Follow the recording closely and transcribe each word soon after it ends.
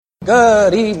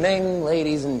Good evening,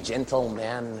 ladies and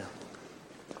gentlemen.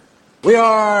 We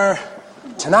are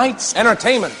tonight's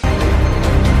entertainment.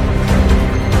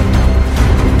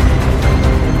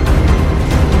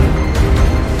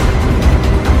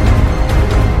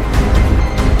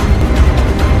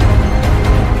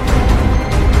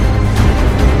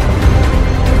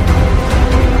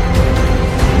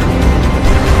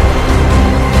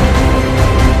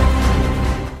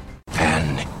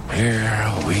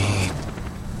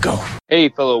 Hey,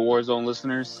 fellow WarZone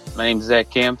listeners. My name is Zach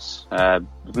Camps. If I'm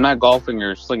not golfing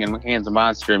or slinging hands of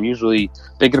monster, I'm usually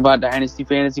thinking about Dynasty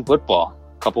Fantasy Football.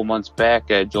 A couple months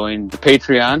back, I joined the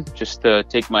Patreon just to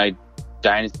take my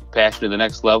Dynasty passion to the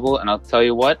next level. And I'll tell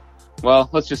you what, well,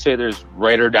 let's just say there's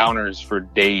writer downers for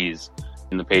days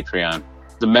in the Patreon.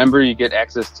 As a member, you get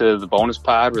access to the bonus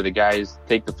pod where the guys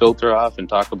take the filter off and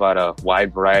talk about a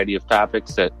wide variety of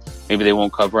topics that maybe they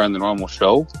won't cover on the normal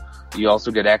show. You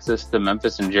also get access to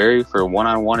Memphis and Jerry for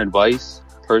one-on-one advice,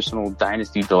 personal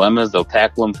Dynasty dilemmas. They'll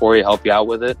tackle them for you, help you out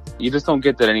with it. You just don't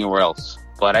get that anywhere else.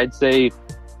 But I'd say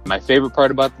my favorite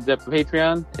part about the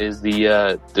Patreon is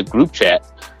the group chat.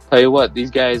 Tell you what,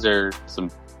 these guys are some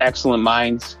excellent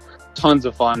minds, tons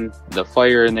of fun. The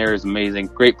fire in there is amazing.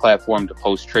 Great platform to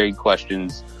post trade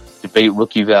questions, debate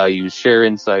rookie values, share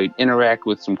insight, interact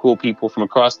with some cool people from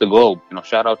across the globe.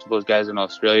 Shout out to those guys in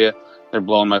Australia. They're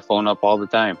blowing my phone up all the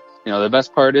time. The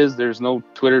best part is there's no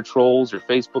Twitter trolls or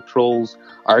Facebook trolls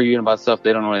arguing about stuff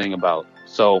they don't know anything about.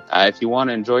 So if you want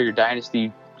to enjoy your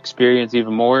Dynasty experience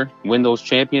even more, win those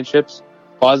championships,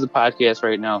 pause the podcast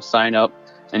right now, sign up,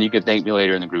 and you can thank me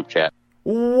later in the group chat.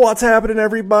 What's happening,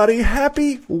 everybody?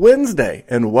 Happy Wednesday,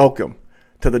 and welcome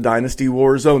to the Dynasty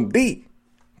WarZone, the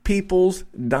People's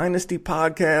Dynasty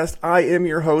Podcast. I am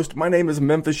your host. My name is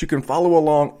Memphis. You can follow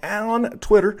along on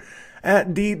Twitter at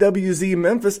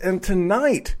DWZMemphis, and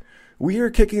tonight we are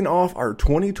kicking off our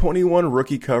 2021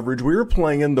 rookie coverage. We are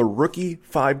playing in the Rookie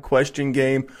 5-Question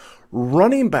Game,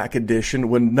 running back edition,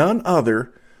 with none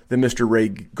other than Mr. Ray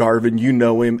Garvin. You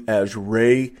know him as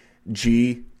Ray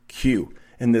GQ.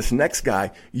 And this next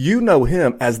guy, you know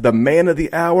him as the man of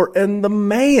the hour and the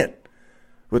man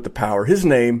with the power. His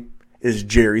name is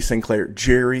Jerry Sinclair.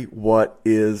 Jerry, what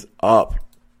is up?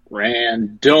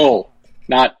 Randall.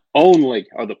 Not only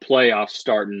are the playoffs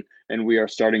starting, and we are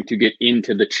starting to get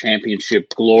into the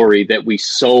championship glory that we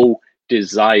so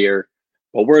desire,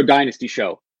 but we're a Dynasty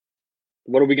show.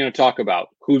 What are we going to talk about?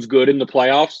 Who's good in the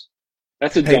playoffs?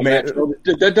 That's a dumb match.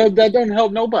 That don't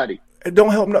help nobody. It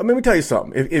don't help. Let me tell you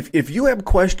something. If you have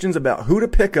questions about who to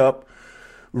pick up,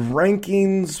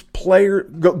 rankings, player,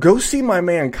 go see my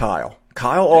man Kyle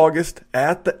August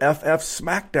at the FF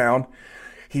Smackdown.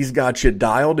 He's got you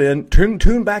dialed in.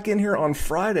 Tune back in here on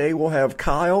Friday. We'll have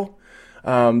Kyle,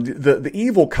 the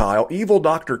evil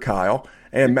Dr. Kyle,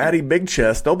 and Matty Big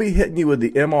Chest. They'll be hitting you with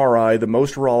the MRI, the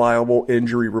most reliable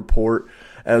injury report,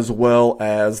 as well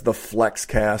as the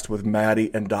Flexcast with Matty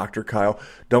and Dr. Kyle.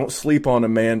 Don't sleep on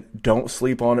him, man. Don't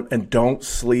sleep on him. And don't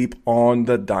sleep on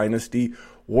the Dynasty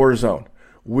WarZone.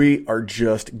 We are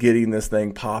just getting this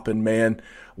thing popping, man.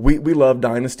 We love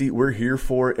Dynasty. We're here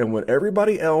for it. And when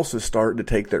everybody else is starting to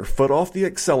take their foot off the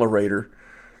accelerator,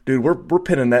 dude, we're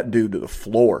pinning that dude to the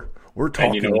floor. We're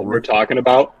talking. And you know what we're talking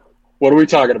about? What are we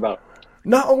talking about?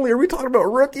 Not only are we talking about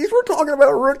rookies, we're talking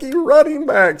about rookie running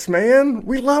backs, man.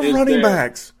 We love running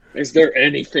backs. Is there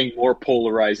anything more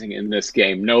polarizing in this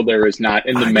game? No, there is not.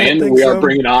 And the man we are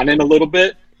bringing on in a little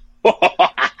bit.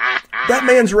 That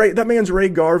man's Ray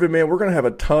Garvin, man. We're going to have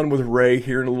a ton with Ray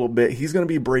here in a little bit. He's going to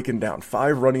be breaking down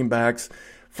 5 running backs,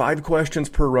 5 questions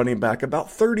per running back,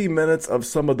 about 30 minutes of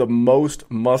some of the most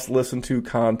must-listen-to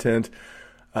content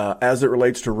as it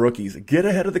relates to rookies. Get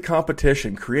ahead of the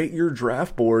competition. Create your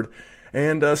draft board.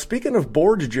 And speaking of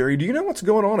boards, Jerry, do you know what's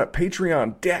going on at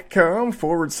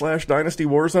patreon.com/Dynasty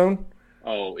WarZone?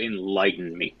 Oh,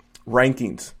 enlighten me.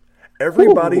 Rankings.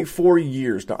 Everybody for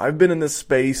years. Now, I've been in this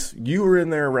space. You were in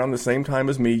there around the same time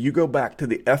as me. You go back to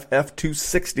the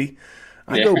FF260.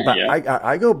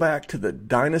 I go back to the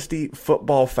Dynasty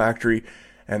Football Factory,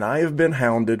 and I have been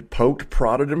hounded, poked,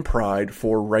 prodded, and pried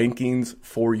for rankings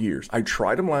for years. I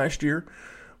tried them last year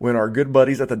when our good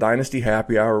buddies at the Dynasty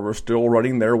Happy Hour were still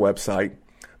running their website.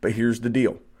 But here's the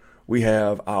deal. We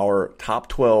have our top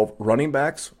 12 running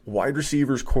backs, wide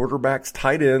receivers, quarterbacks,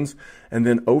 tight ends, and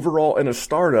then overall in a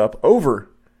startup over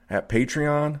at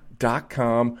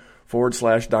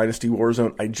patreon.com/Dynasty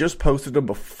WarZone. I just posted them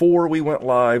before we went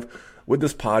live with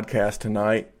this podcast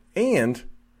tonight. And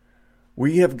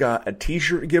we have got a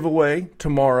t-shirt giveaway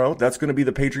tomorrow. That's going to be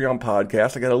the Patreon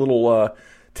podcast. I got a little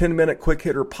 10-minute quick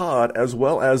hitter pod, as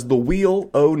well as the Wheel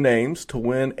O names to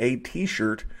win a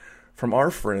t-shirt from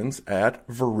our friends at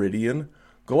Veridian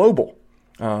Global.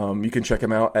 You can check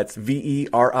them out. That's Veridian,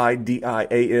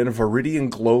 Veridian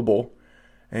Global.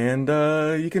 And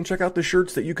you can check out the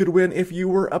shirts that you could win if you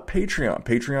were a Patreon.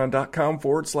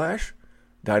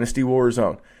 Patreon.com/Dynasty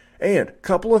WarZone. And a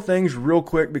couple of things real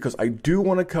quick, because I do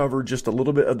want to cover just a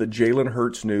little bit of the Jalen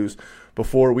Hurts news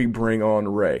before we bring on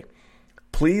Ray.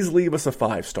 Please leave us a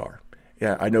 5-star.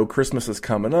 Yeah, I know Christmas is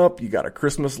coming up. You got a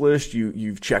Christmas list.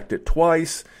 You've checked it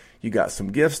twice. You got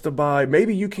some gifts to buy.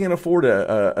 Maybe you can't afford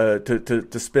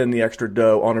to spend the extra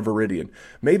dough on a Veridian.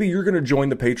 Maybe you're going to join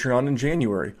the Patreon in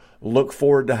January. Look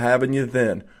forward to having you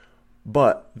then.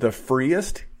 But the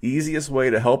freest, easiest way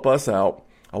to help us out,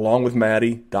 along with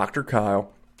Maddie, Dr.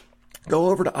 Kyle, go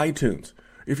over to iTunes.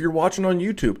 If you're watching on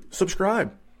YouTube,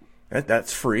 subscribe.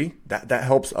 That's free. That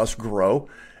helps us grow.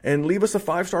 And leave us a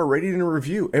 5-star rating and a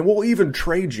review. And we'll even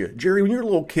trade you. Jerry, when you're a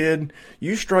little kid,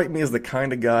 you strike me as the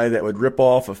kind of guy that would rip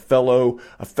off a fellow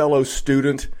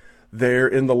student there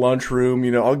in the lunchroom.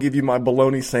 You know, I'll give you my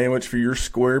bologna sandwich for your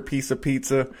square piece of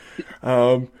pizza.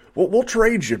 We'll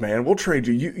trade you, man. We'll trade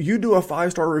you. You do a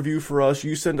 5-star review for us.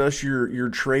 You send us your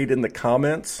trade in the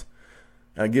comments.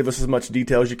 Give us as much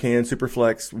detail as you can,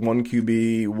 Superflex,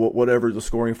 1QB, whatever the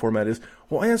scoring format is.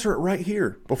 We'll answer it right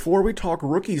here. Before we talk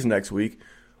rookies next week,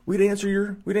 we'd answer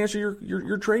your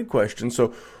trade question.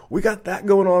 So we got that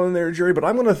going on in there, Jerry. But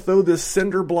I'm going to throw this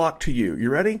cinder block to you. You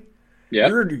ready? Yeah.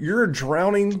 You're a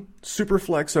drowning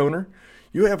Superflex owner.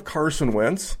 You have Carson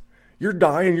Wentz. You're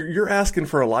dying. You're asking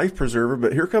for a life preserver.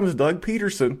 But here comes Doug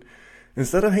Peterson.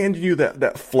 Instead of handing you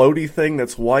that floaty thing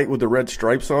that's white with the red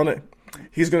stripes on it,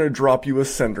 he's going to drop you a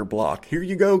cinder block. Here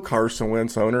you go, Carson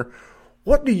Wentz owner.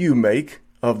 What do you make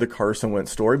of the Carson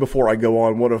Wentz story before I go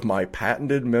on one of my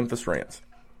patented Memphis rants?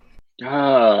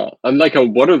 I'm like,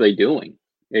 what are they doing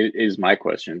is my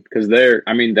question. Because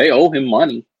they owe him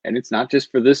money, and it's not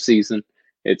just for this season.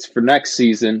 It's for next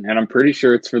season, and I'm pretty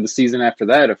sure it's for the season after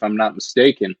that, if I'm not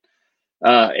mistaken.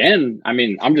 I'm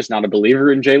just not a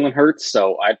believer in Jalen Hurts,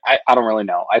 so I don't really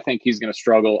know. I think he's going to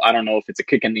struggle. I don't know if it's a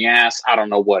kick in the ass. I don't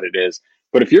know what it is.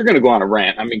 But if you're going to go on a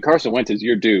rant, Carson Wentz is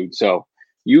your dude, so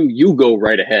you go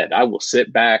right ahead. I will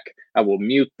sit back. I will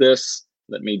mute this.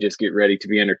 Let me just get ready to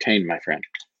be entertained, my friend.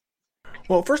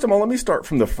 Well, first of all, let me start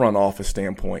from the front office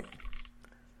standpoint.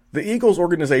 The Eagles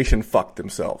organization fucked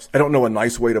themselves. I don't know a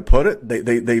nice way to put it.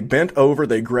 They bent over,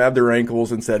 they grabbed their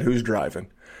ankles and said, who's driving?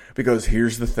 Because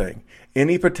here's the thing.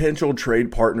 Any potential trade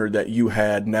partner that you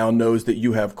had now knows that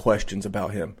you have questions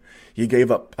about him. You gave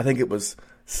up, I think it was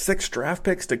 6 draft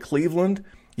picks to Cleveland.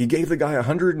 You gave the guy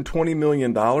 $120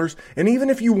 million. And even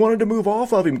if you wanted to move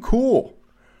off of him, cool.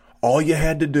 All you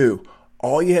had to do,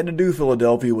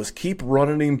 Philadelphia, was keep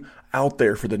running him out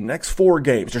there for the next 4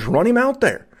 games. Just run him out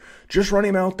there.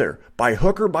 By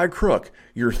hook or by crook.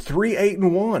 You're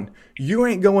 3-8-1. You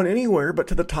ain't going anywhere but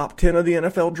to the top 10 of the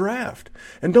NFL draft.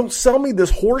 And don't sell me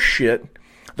this horse shit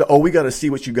that, we got to see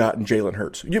what you got in Jalen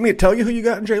Hurts. You want me to tell you who you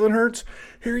got in Jalen Hurts?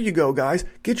 Here you go, guys.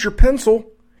 Get your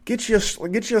pencil. Get you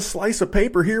a slice of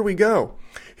paper. Here we go.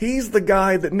 He's the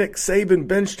guy that Nick Saban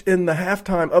benched in the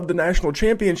halftime of the national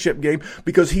championship game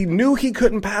because he knew he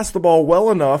couldn't pass the ball well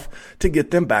enough to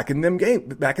get them back in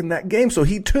that game. So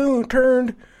he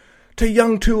turned to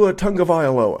young Tua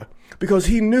Tagovailoa because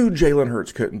he knew Jalen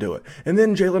Hurts couldn't do it. And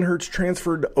then Jalen Hurts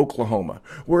transferred to Oklahoma,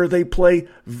 where they play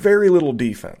very little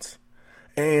defense.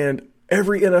 And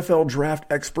every NFL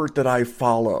draft expert that I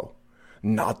follow,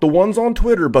 not the ones on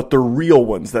Twitter, but the real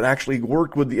ones that actually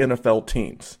worked with the NFL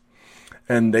teams,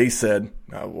 and they said,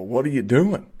 what are you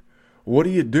doing?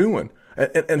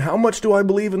 And how much do I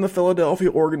believe in the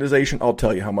Philadelphia organization? I'll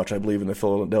tell you how much I believe in the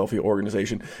Philadelphia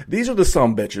organization. These are the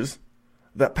sumbitches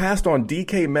that passed on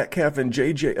DK Metcalf and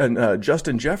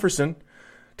Justin Jefferson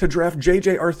to draft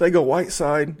JJ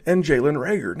Arcega-Whiteside and Jalen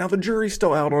Reagor. Now, the jury's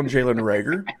still out on Jalen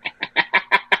Reagor.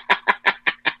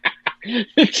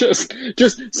 just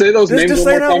say those names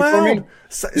one more time for me.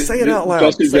 Say it out loud.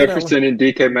 Justin Jefferson and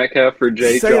DK Metcalf for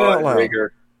JJ Reagor.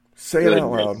 Say it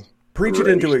out loud. Preach it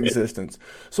into existence.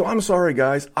 So I'm sorry,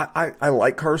 guys. I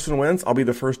like Carson Wentz. I'll be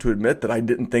the first to admit that I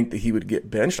didn't think that he would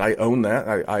get benched. I own that.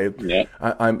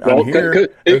 I'm here.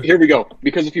 Here we go.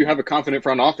 Because if you have a confident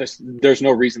front office, there's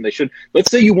no reason they should. Let's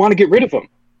say you want to get rid of him.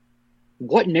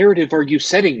 What narrative are you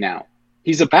setting now?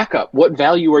 He's a backup. What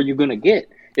value are you going to get?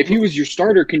 If he was your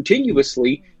starter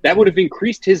continuously, that would have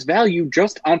increased his value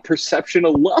just on perception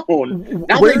alone.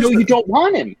 Now they know you don't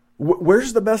want him.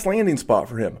 Where's the best landing spot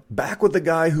for him? Back with the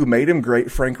guy who made him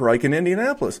great, Frank Reich in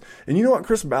Indianapolis. And you know what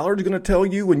Chris Ballard's going to tell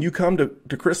you when you come to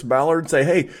Chris Ballard and say,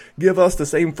 hey, give us the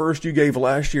same first you gave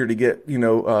last year to get,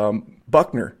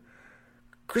 Buckner.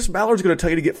 Chris Ballard's going to tell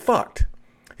you to get fucked.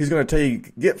 He's going to tell you,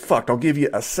 get fucked. I'll give you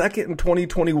a second in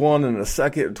 2021 and a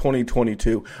second in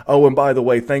 2022. Oh, and by the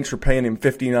way, thanks for paying him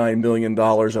 $59 million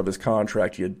of his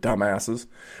contract, you dumbasses.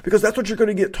 Because that's what you're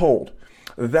going to get told.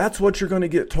 That's what you're going to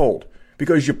get told.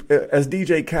 Because, you, as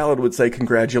DJ Khaled would say,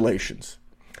 congratulations.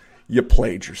 You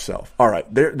played yourself. All right,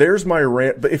 there's my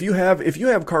rant. But if you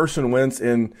have Carson Wentz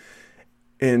in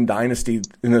Dynasty,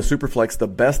 in the Superflex, the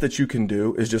best that you can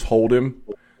do is just hold him.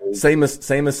 Same as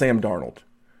Sam Darnold.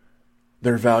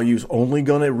 Their value's only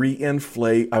going to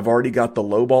reinflate. I've already got the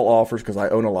lowball offers because I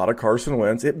own a lot of Carson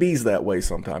Wentz. It bees that way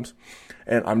sometimes.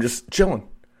 And I'm just chilling.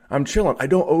 I'm chilling. I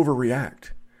don't overreact.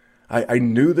 I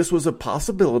knew this was a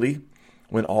possibility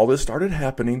when all this started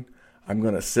happening. I'm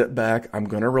going to sit back. I'm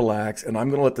going to relax. And I'm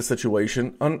going to let the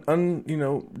situation,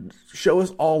 show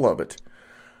us all of it.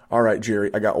 All right, Jerry,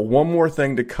 I got one more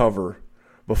thing to cover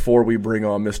before we bring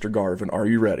on Mr. Garvin. Are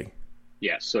you ready?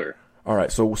 Yes, sir. All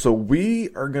right, so we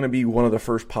are going to be one of the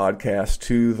first podcasts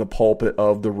to the pulpit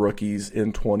of the rookies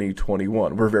in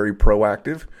 2021. We're very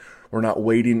proactive. We're not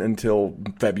waiting until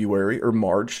February or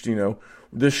March.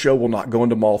 This show will not go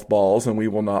into mothballs, and we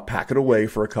will not pack it away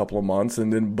for a couple of months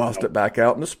and then bust it back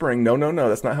out in the spring. No,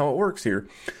 that's not how it works here.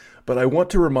 But I want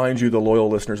to remind you, the loyal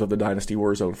listeners of the Dynasty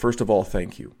WarZone, first of all,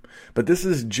 thank you. But this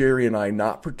is Jerry and I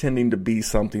not pretending to be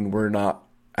something we're not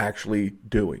actually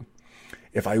doing.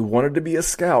 If I wanted to be a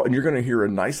scout, and you're going to hear a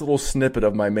nice little snippet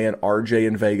of my man RJ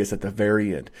in Vegas at the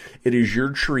very end, it is your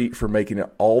treat for making it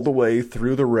all the way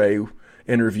through the Ray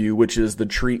interview, which is the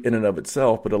treat in and of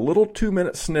itself, but a little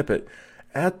 2-minute snippet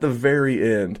at the very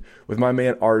end with my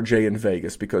man RJ in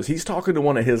Vegas, because he's talking to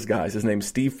one of his guys. His name's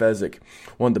Steve Fezzik,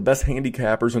 one of the best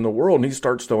handicappers in the world, and he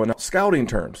starts throwing out scouting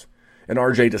terms. And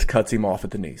RJ just cuts him off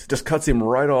at the knees. Just cuts him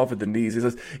right off at the knees. He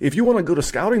says, if you want to go to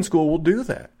scouting school, we'll do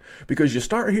that. Because you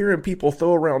start hearing people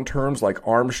throw around terms like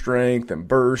arm strength and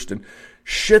burst and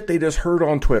shit they just heard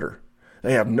on Twitter.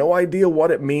 They have no idea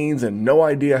what it means and no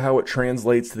idea how it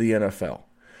translates to the NFL.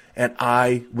 And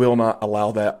I will not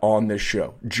allow that on this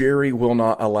show. Jerry will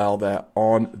not allow that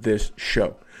on this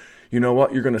show. You know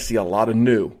what? You're going to see a lot of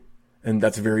new. And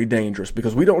that's very dangerous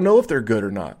because we don't know if they're good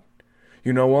or not.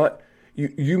 You know what?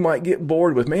 You might get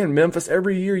bored with, man, Memphis,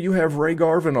 every year you have Ray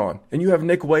Garvin on, and you have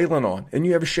Nick Whalen on, and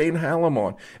you have Shane Hallam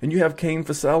on, and you have Kane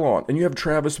Fassell on, and you have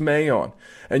Travis May on.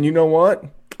 And you know what?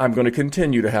 I'm going to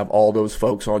continue to have all those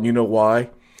folks on. You know why?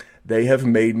 They have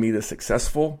made me the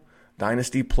successful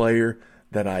Dynasty player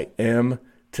that I am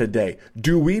today.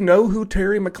 Do we know who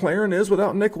Terry McLaurin is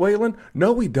without Nick Whalen?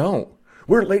 No, we don't.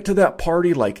 We're late to that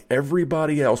party like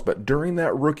everybody else, but during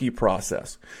that rookie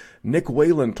process, Nick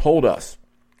Whalen told us,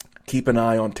 keep an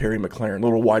eye on Terry McLaurin,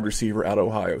 little wide receiver at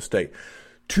Ohio State.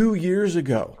 2 years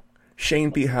ago,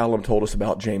 Shane P. Hallam told us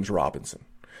about James Robinson.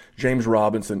 James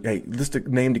Robinson, hey, this is a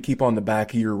name to keep on the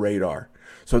back of your radar.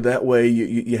 So that way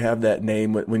you have that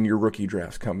name when your rookie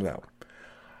draft comes out.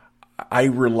 I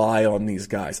rely on these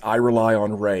guys. I rely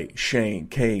on Ray, Shane,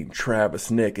 Kane,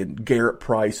 Travis, Nick, and Garrett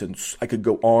Price, and I could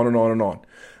go on and on and on.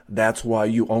 That's why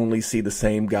you only see the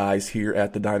same guys here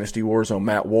at the Dynasty WarZone.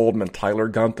 Matt Waldman, Tyler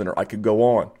Gunther, I could go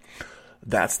on.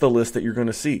 That's the list that you're going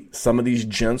to see. Some of these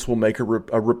gents will make a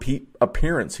repeat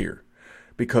appearance here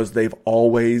because they've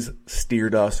always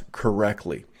steered us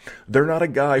correctly. They're not a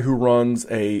guy who runs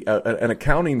an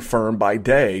accounting firm by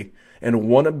day and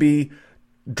wannabe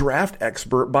draft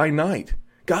expert by night.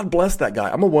 God bless that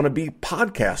guy. I'm a wannabe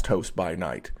podcast host by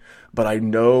night. But I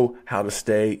know how to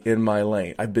stay in my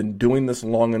lane. I've been doing this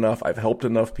long enough. I've helped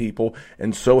enough people,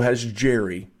 and so has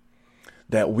Jerry,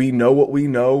 that we know what we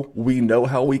know. We know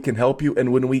how we can help you,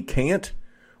 and when we can't,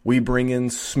 we bring in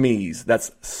SMEs.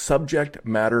 That's subject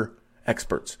matter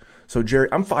experts. So, Jerry,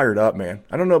 I'm fired up, man.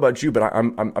 I don't know about you, but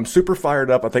I'm super fired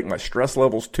up. I think my stress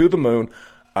level's to the moon.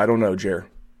 I don't know, Jerry.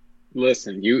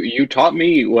 Listen, you taught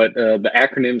me what the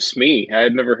acronym SME. I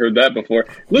had never heard that before.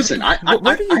 Listen,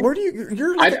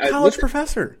 You're like a college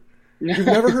professor. You've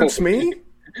never heard SME?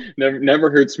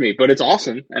 Never heard SME, but it's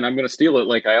awesome, and I'm going to steal it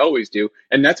like I always do.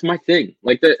 And that's my thing.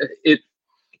 Like it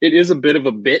is a bit of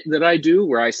a bit that I do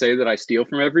where I say that I steal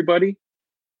from everybody.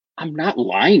 I'm not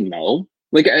lying though.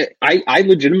 Like I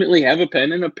legitimately have a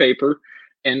pen and a paper.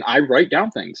 And I write down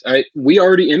things. We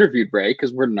already interviewed Ray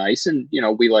because we're nice and,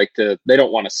 we like to, they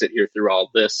don't want to sit here through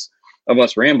all this of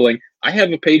us rambling. I have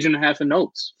 1.5 pages of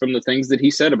notes from the things that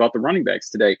he said about the running backs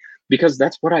today, because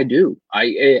that's what I do.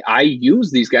 I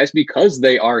use these guys because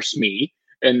they are SME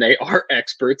and they are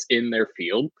experts in their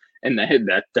field. And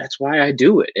that's why I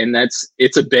do it. And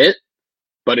it's a bit,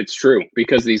 but it's true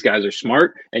because these guys are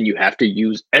smart and you have to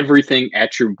use everything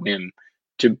at your whim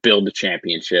to build a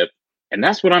championship. And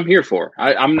that's what I'm here for.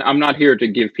 I'm not here to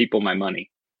give people my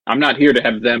money. I'm not here to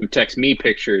have them text me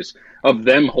pictures of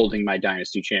them holding my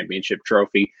Dynasty Championship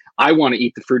trophy. I want to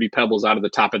eat the Fruity Pebbles out of the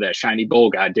top of that shiny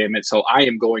bowl, goddammit. So I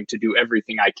am going to do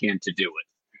everything I can to do it.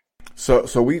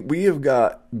 So we have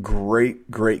got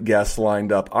great guests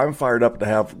lined up. I'm fired up to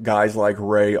have guys like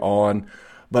Ray on.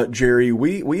 But Jerry,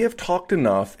 we have talked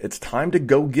enough. It's time to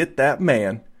go get that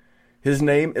man. His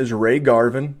name is Ray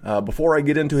Garvin. Before I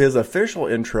get into his official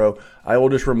intro, I will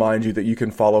just remind you that you can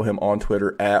follow him on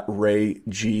Twitter at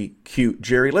RayGQ.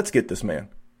 Jerry, let's get this man.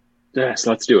 Yes,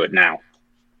 let's do it now.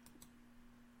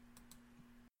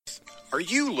 Are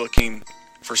you looking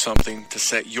for something to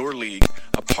set your league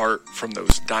apart from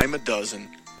those dime a dozen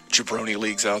jabroni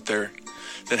leagues out there?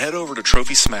 Then head over to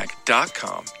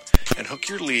TrophySmack.com and hook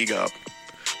your league up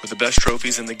with the best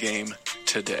trophies in the game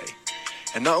today.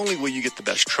 And not only will you get the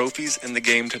best trophies in the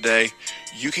game today,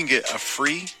 you can get a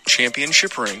free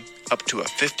championship ring up to a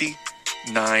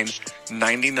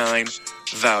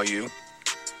 $59.99 value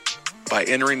by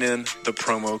entering in the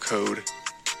promo code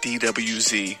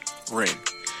DWZRing.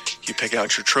 You pick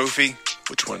out your trophy.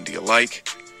 Which one do you like?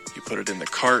 You put it in the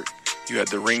cart. You add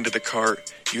the ring to the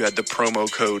cart. You add the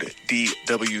promo code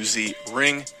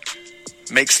DWZRing.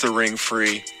 Makes the ring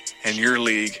free, and your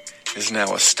league is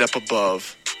now a step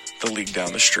above the league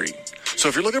down the street. So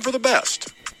if you're looking for the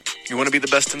best, you want to be the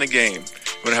best in the game,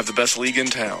 you want to have the best league in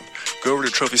town, go over to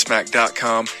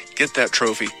TrophySmack.com, get that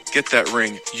trophy, get that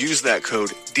ring, use that code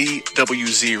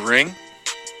DWZRing,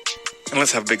 and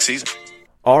let's have a big season.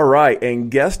 All right, and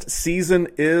guest season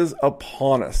is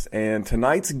upon us. And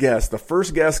tonight's guest, the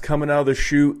first guest coming out of the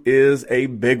chute, is a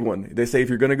big one. They say if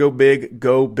you're going to go big,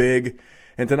 go big.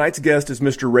 And tonight's guest is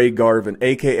Mr. Ray Garvin,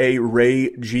 a.k.a. Ray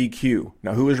GQ.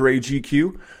 Now, who is Ray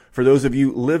GQ? For those of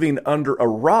you living under a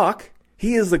rock,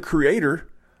 he is the creator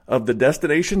of the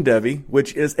Destination Devy,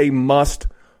 which is a must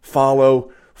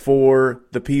follow for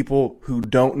the people who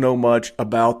don't know much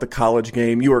about the college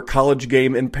game. You are college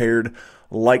game impaired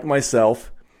like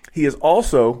myself. He is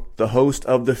also the host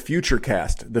of the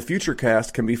Futurecast. The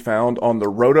Futurecast can be found on the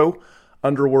Roto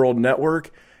Underworld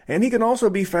Network, and he can also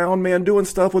be found, man, doing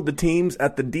stuff with the teams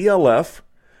at the DLF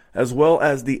as well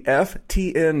as the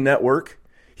FTN Network.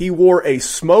 He wore a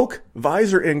smoke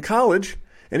visor in college,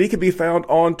 and he can be found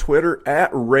on Twitter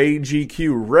at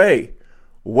RayGQ. Ray,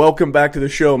 welcome back to the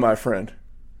show, my friend.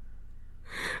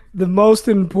 The most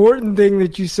important thing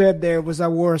that you said there was I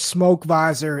wore a smoke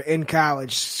visor in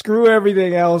college. Screw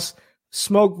everything else,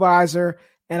 smoke visor.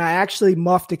 And I actually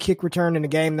muffed a kick return in a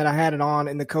game that I had it on,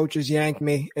 and the coaches yanked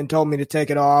me and told me to take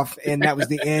it off. And that was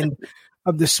the end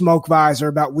of the smoke visor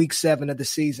about week 7 of the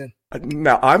season.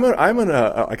 Now I'm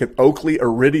like an Oakley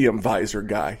Iridium visor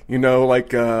guy, you know,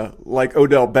 like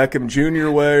Odell Beckham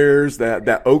Jr. wears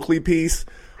that Oakley piece,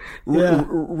 Yeah.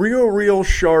 real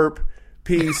sharp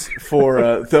piece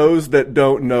for those that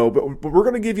don't know. But we're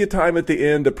going to give you time at the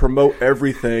end to promote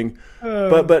everything.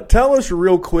 But tell us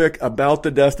real quick about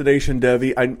the Destination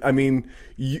Devy. I mean,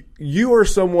 you are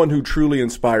someone who truly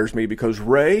inspires me because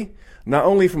Ray, not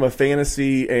only from a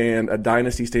fantasy and a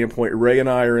dynasty standpoint, Ray and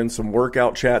I are in some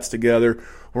workout chats together.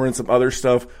 We're in some other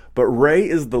stuff. But Ray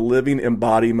is the living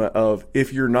embodiment of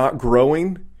if you're not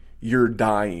growing, you're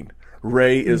dying.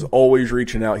 Ray is always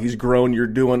reaching out. He's grown. You're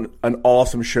doing an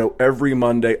awesome show every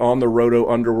Monday on the Roto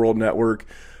Underworld Network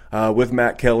with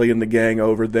Matt Kelly and the gang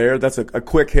over there. That's a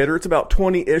quick hitter. It's about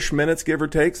 20-ish minutes, give or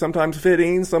take, sometimes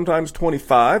 15, sometimes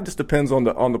 25. Just depends on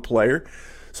the player.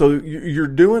 So you're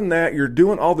doing that. You're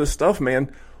doing all this stuff,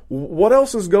 man. What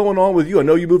else is going on with you? I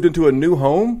know you moved into a new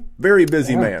home. Very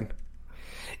busy, man.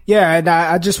 Yeah, and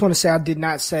I just want to say I did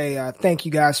not say thank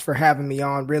you guys for having me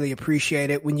on. Really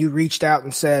appreciate it. When you reached out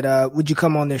and said, would you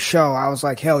come on this show? I was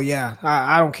like, hell yeah.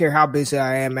 I don't care how busy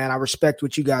I am, man. I respect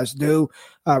what you guys do,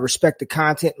 respect the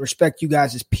content, respect you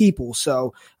guys as people.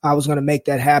 So I was going to make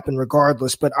that happen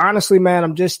regardless. But honestly, man,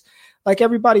 I'm just like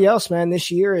everybody else, man. This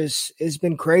year has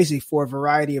been crazy for a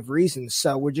variety of reasons.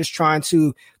 So we're just trying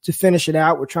to finish it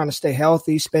out. We're trying to stay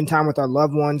healthy, spend time with our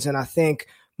loved ones. And I think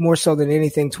more so than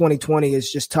anything, 2020 has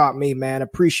just taught me, man,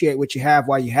 appreciate what you have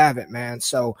while you have it, man.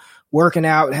 So working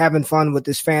out, having fun with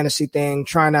this fantasy thing,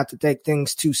 trying not to take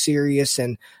things too serious,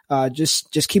 and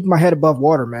just keeping my head above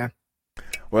water, man.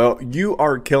 Well, you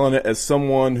are killing it as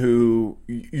someone who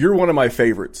you're one of my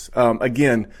favorites.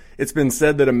 Again, it's been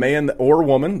said that a man or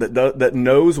woman that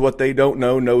knows what they don't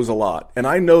know knows a lot. And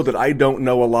I know that I don't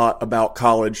know a lot about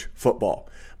college football,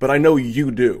 but I know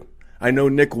you do. I know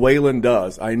Nick Whalen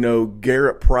does. I know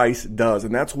Garrett Price does.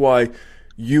 And that's why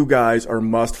you guys are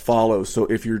must follow. So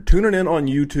if you're tuning in on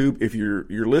YouTube, if you're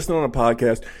listening on a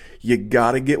podcast, you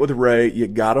got to get with Ray. You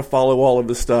got to follow all of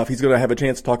the stuff. He's going to have a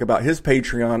chance to talk about his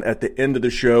Patreon at the end of the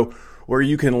show. where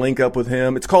you can link up with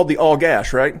him. It's called the All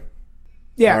Gas, right?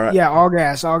 Yeah, All right. yeah, all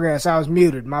gas. I was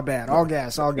muted. My bad. All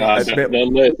gas.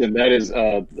 Listen, that is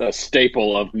a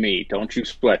staple of me. Don't you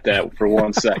sweat that for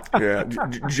 1 second. Yeah,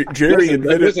 Jerry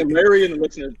listen, Larry and the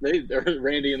listeners,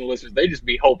 Randy and the listeners, they just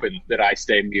be hoping that I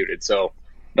stay muted. So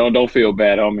don't feel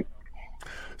bad on me.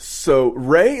 So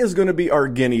Ray is going to be our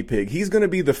guinea pig. He's going to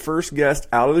be the first guest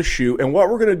out of the chute. And what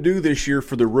we're going to do this year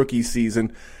for the rookie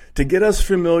season, to get us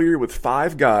familiar with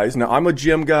 5 guys. Now, I'm a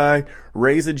gym guy.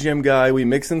 Ray's a gym guy. We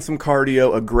mix in some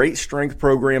cardio. A great strength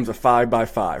program's a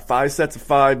 5x5. 5 sets of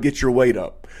 5, get your weight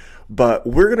up. But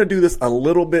we're going to do this a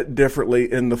little bit differently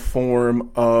in the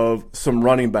form of some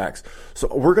running backs.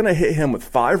 So we're going to hit him with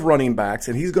 5 running backs,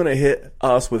 and he's going to hit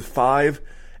us with 5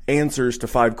 answers to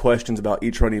 5 questions about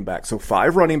each running back. So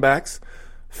 5 running backs,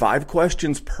 5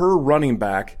 questions per running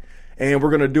back, and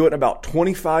we're going to do it in about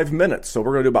 25 minutes. So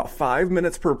we're going to do about 5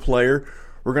 minutes per player.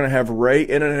 We're going to have Ray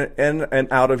in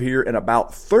and out of here in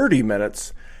about 30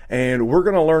 minutes, and we're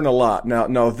going to learn a lot.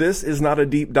 Now, this is not a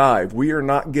deep dive. We are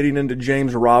not getting into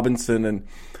James Robinson and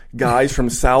guys from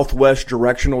Southwest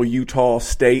Directional Utah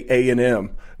State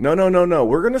A&M. No.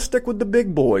 We're going to stick with the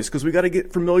big boys because we got to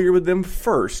get familiar with them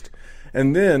first.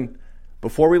 And then,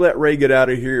 before we let Ray get out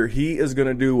of here, he is going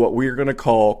to do what we're going to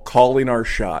call calling our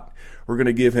shot. We're going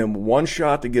to give him 1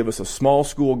 shot to give us a small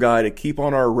school guy to keep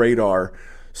on our radar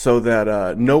so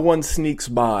that no one sneaks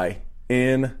by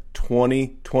in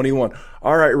 2021.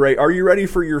 All right, Ray, are you ready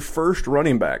for your first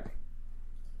running back?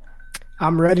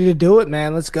 I'm ready to do it,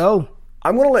 man. Let's go.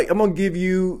 I'm gonna give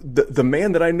you the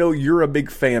man that I know you're a big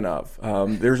fan of.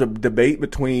 There's a debate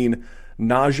between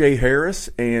Najee Harris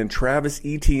and Travis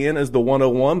Etienne as the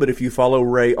 101, but if you follow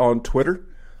Ray on Twitter,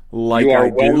 like you are I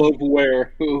do, well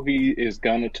aware who he is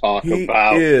going to talk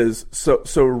about. He is.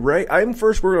 So Ray, we're going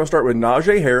to start with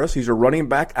Najee Harris. He's a running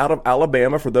back out of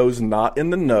Alabama for those not in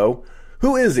the know.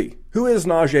 Who is he? Who is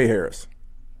Najee Harris?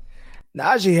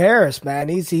 Najee Harris, man,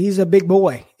 he's a big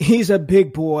boy. He's a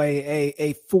big boy,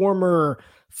 a former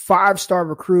 5-star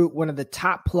recruit, one of the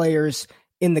top players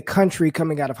in the country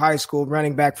coming out of high school,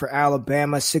 running back for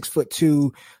Alabama,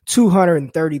 6'2",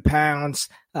 230 pounds,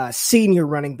 senior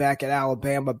running back at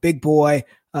Alabama, big boy.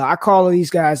 I call these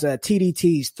guys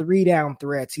TDTs, 3-down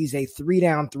threats. He's a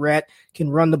 3-down threat,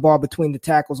 can run the ball between the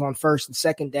tackles on first and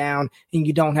second down, and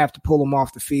you don't have to pull him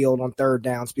off the field on third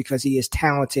downs because he is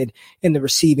talented in the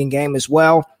receiving game as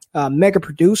well. Mega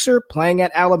producer playing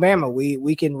at Alabama.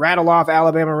 We can rattle off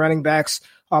Alabama running backs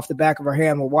off the back of our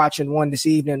hand. We're watching one this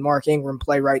evening, Mark Ingram,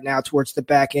 play right now towards the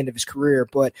back end of his career.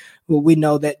 But we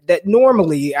know that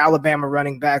normally Alabama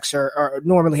running backs are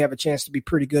normally have a chance to be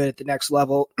pretty good at the next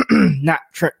level. Not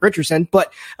Trent Richardson,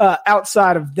 but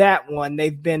outside of that one,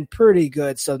 they've been pretty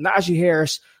good. So Najee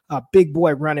Harris, big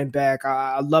boy running back.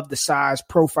 I love the size,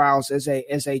 profiles as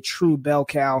a true bell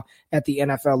cow at the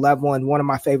NFL level, and one of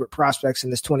my favorite prospects in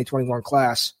this 2021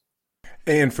 class.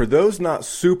 And for those not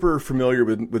super familiar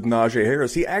with Najee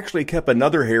Harris, he actually kept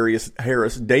another Harris,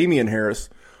 Damian Harris,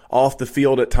 off the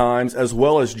field at times, as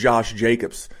well as Josh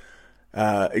Jacobs.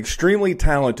 Extremely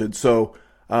talented. So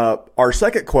our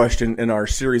second question in our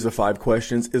series of 5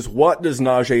 questions is, what does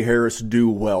Najee Harris do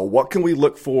well? What can we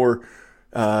look for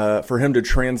him to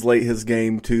translate his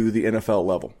game to the NFL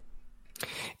level?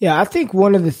 Yeah, I think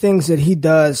one of the things that he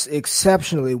does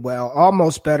exceptionally well,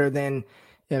 almost better than,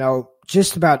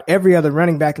 just about every other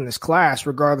running back in this class,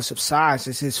 regardless of size,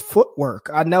 is his footwork.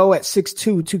 I know at 6'2",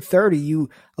 230,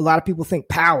 a lot of people think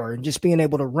power and just being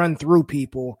able to run through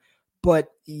people. But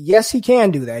yes, he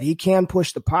can do that. He can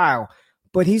push the pile,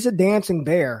 but he's a dancing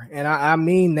bear. And I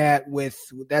mean that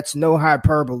that's no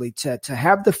hyperbole. To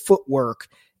have the footwork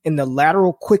and the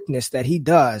lateral quickness that he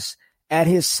does at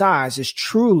his size is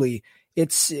truly,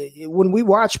 when we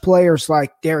watch players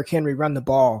like Derrick Henry run the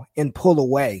ball and pull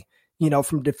away,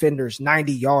 from defenders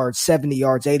 90 yards, 70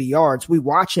 yards, 80 yards, we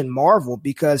watch and marvel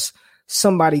because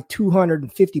somebody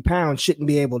 250 pounds shouldn't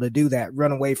be able to do that,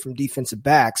 run away from defensive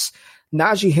backs.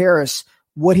 Najee Harris,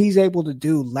 what he's able to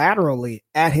do laterally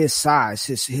at his size,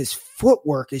 his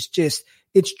footwork is just,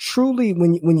 it's truly,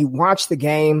 when you watch the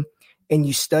game and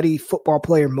you study football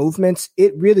player movements,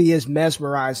 it really is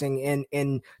mesmerizing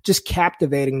and just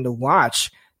captivating to watch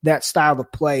that style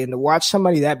of play, and to watch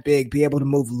somebody that big be able to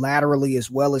move laterally as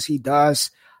well as he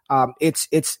does.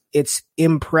 It's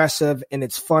impressive, and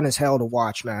it's fun as hell to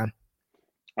watch, man.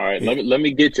 All right, let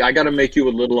me get you. I got to make you a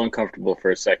little uncomfortable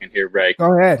for a second here, Ray.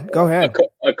 Go ahead.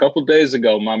 A couple days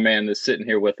ago, my man that's sitting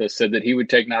here with us said that he would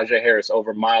take Najee Harris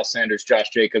over Miles Sanders, Josh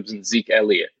Jacobs, and Zeke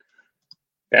Elliott.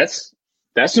 That's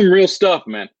some real stuff,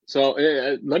 man. So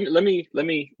let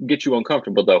me get you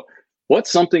uncomfortable though. what's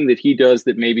something that he does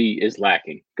that maybe is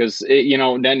lacking? Because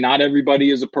not everybody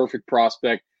is a perfect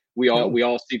prospect. We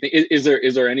all see things. Is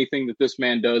there anything that this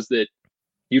man does that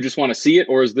you just want to see it,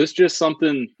 or is this just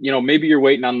something maybe you're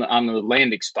waiting on the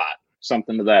landing spot,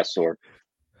 something of that sort?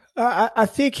 I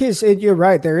think you're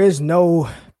right. There is no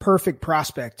perfect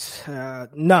prospect,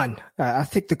 none. I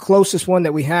think the closest one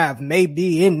that we have may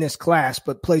be in this class,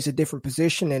 but plays a different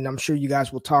position, and I'm sure you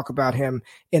guys will talk about him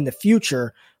in the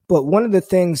future. But one of the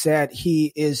things that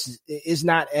he is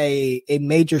not a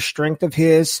major strength of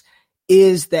his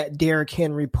is that Derrick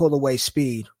Henry pull away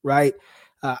speed, right?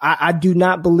 I do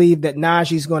not believe that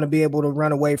Najee's going to be able to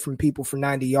run away from people for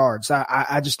 90 yards.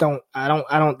 I just don't.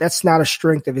 That's not a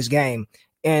strength of his game.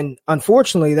 And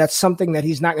unfortunately, that's something that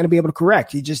he's not going to be able to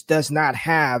correct. He just does not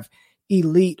have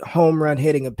elite home run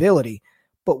hitting ability.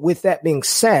 But with that being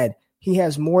said, he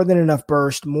has more than enough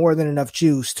burst, more than enough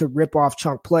juice to rip off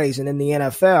chunk plays. And in the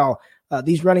NFL,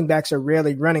 these running backs are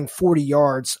rarely running 40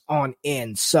 yards on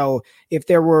end. So if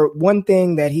there were one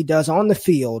thing that he does on the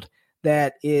field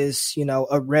that is,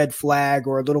 a red flag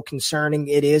or a little concerning,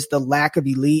 it is the lack of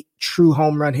elite true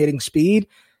home run hitting speed.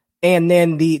 And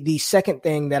then the second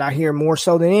thing that I hear more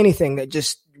so than anything that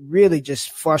just really just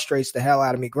frustrates the hell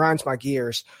out of me, grinds my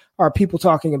gears, are people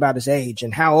talking about his age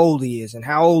and how old he is and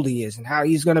how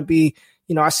he's going to be.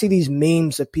 I see these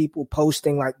memes of people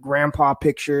posting like grandpa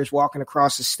pictures walking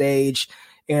across the stage.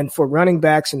 And for running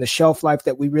backs and the shelf life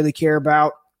that we really care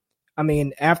about, I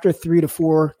mean, after 3 to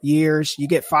 4 years, you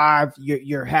get 5,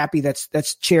 you're happy.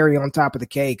 That's cherry on top of the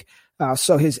cake.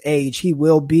 So his age, he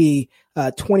will be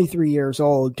 23 years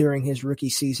old during his rookie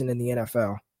season in the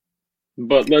NFL.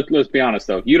 But let's be honest,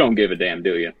 though. You don't give a damn,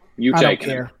 do you? I don't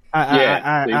care.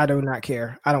 I do not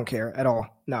care. I don't care at all.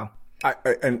 No.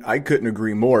 I couldn't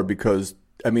agree more because,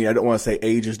 I don't want to say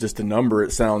age is just a number.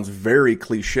 It sounds very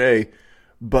cliche,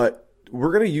 but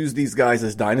we're going to use these guys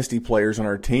as dynasty players on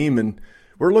our team, and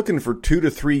we're looking for 2 to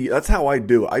 3. That's how I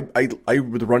do it.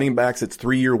 With running backs, it's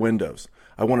 3-year windows.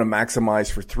 I want to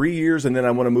maximize for 3 years, and then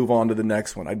I want to move on to the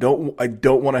next one. I don't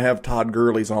want to have Todd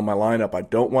Gurley's on my lineup. I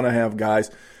don't want to have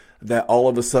guys that all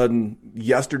of a sudden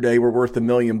yesterday were worth $1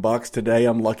 million. Today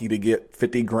I'm lucky to get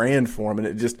 $50,000 for them, and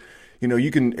it just,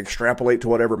 you can extrapolate to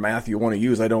whatever math you want to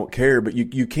use. I don't care, but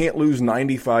you can't lose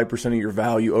 95% of your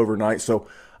value overnight. So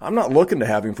I'm not looking to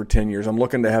have him for 10 years. I'm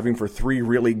looking to have him for 3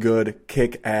 really good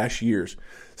kick-ass years.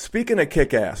 Speaking of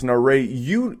kick-ass, now, Ray,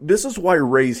 this is why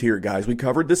Ray's here, guys. We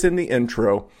covered this in the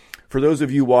intro. For those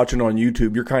of you watching on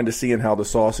YouTube, you're kind of seeing how the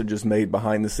sausage is made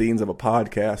behind the scenes of a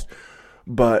podcast.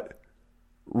 But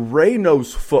Ray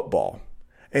knows football.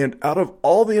 And out of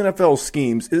all the NFL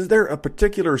schemes, is there a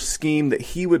particular scheme that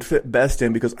he would fit best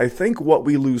in? Because I think what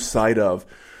we lose sight of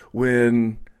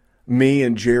when me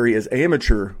and Jerry as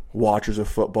amateur watchers of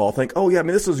football think, oh, yeah,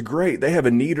 this is great. They have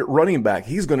a need at running back.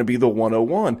 He's going to be the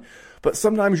 101. But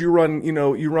sometimes you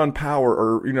run power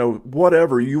or,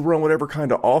 whatever. You run whatever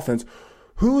kind of offense.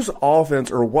 Whose offense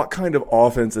or what kind of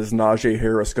offense is Najee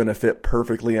Harris going to fit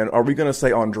perfectly in? Are we going to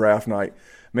say on draft night,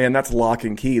 man, that's lock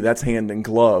and key, that's hand and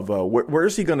glove? Where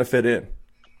is he going to fit in?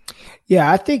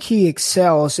 Yeah, I think he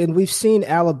excels, and we've seen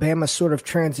Alabama sort of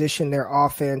transition their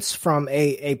offense from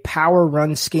a power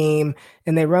run scheme,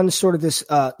 and they run sort of this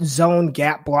zone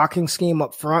gap blocking scheme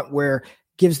up front where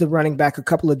gives the running back a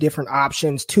couple of different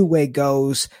options, two-way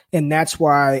goes, and that's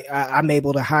why I'm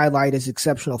able to highlight his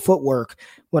exceptional footwork.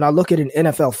 When I look at an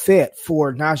NFL fit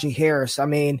for Najee Harris,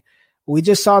 we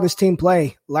just saw this team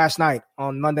play last night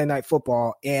on Monday Night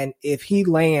Football, and if he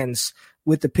lands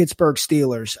with the Pittsburgh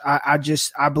Steelers,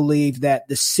 I believe that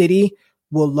the city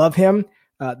will love him.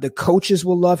 The coaches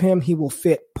will love him. He will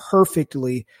fit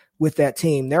perfectly with that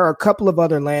team. There are a couple of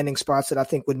other landing spots that I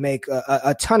think would make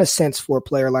a ton of sense for a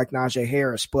player like Najee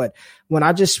Harris. But when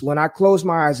I close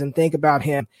my eyes and think about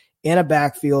him in a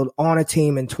backfield on a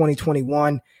team in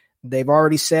 2021, they've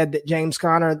already said that James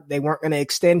Conner, they weren't going to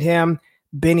extend him.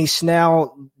 Benny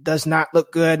Snell does not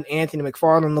look good. Anthony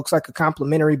McFarland looks like a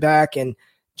complimentary back, and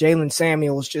Jalen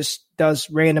Samuels just does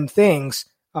random things.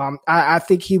 I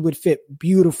think he would fit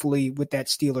beautifully with that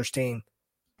Steelers team.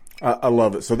 I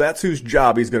love it. So that's whose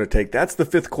job he's going to take. That's the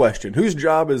fifth question. Whose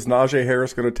job is Najee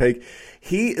Harris going to take?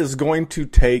 He is going to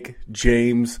take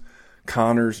James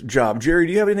Conner's job. Jerry,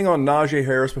 do you have anything on Najee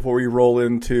Harris before we roll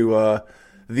into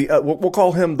we'll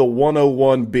call him the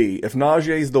 101B. If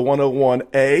Najee's the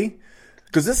 101A,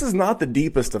 because this is not the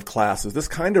deepest of classes. This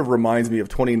kind of reminds me of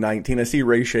 2019. I see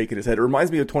Ray shaking his head. It reminds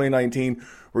me of 2019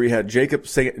 where you had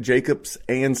Jacobs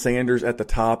and Sanders at the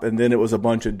top, and then it was a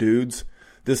bunch of dudes.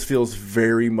 This feels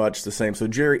very much the same. So,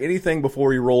 Jerry, anything before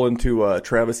we roll into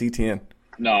Travis Etienne?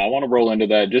 No, I want to roll into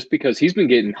that just because he's been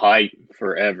getting hype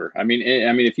forever. I mean,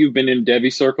 if you've been in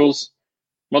Devy circles,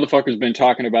 motherfucker's been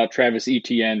talking about Travis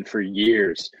Etienne for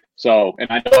years. So, and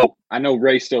I know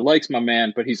Ray still likes my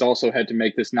man, but he's also had to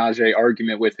make this Najee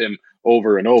argument with him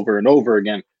over and over and over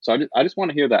again. So I just want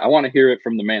to hear that. I want to hear it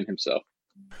from the man himself.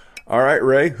 All right,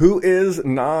 Ray. Who is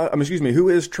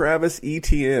Travis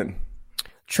Etienne?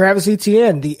 Travis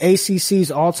Etienne, the ACC's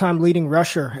all-time leading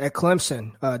rusher at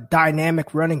Clemson,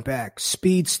 dynamic running back,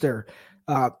 speedster,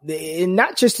 and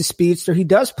not just a speedster. He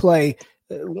does play.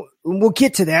 We'll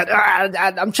get to that.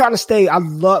 I'm trying to stay.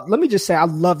 Let me just say, I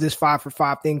love this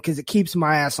 5-for-5 thing because it keeps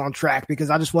my ass on track because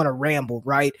I just want to ramble,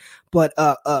 right? But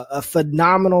a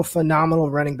phenomenal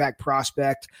running back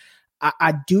prospect.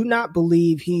 I do not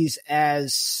believe he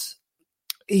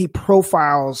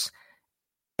profiles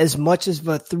as much as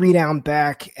a 3-down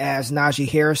back as Najee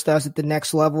Harris does at the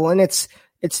next level. And it's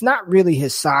not really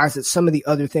his size. It's some of the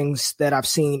other things that I've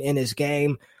seen in his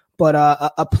game, but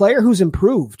a player who's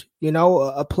improved,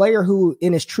 a player who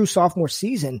in his true sophomore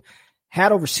season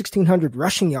had over 1,600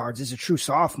 rushing yards as a true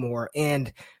sophomore.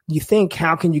 And you think,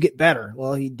 how can you get better?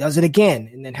 Well, he does it again.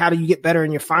 And then how do you get better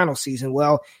in your final season?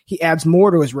 Well, he adds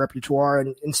more to his repertoire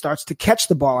and starts to catch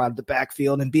the ball out of the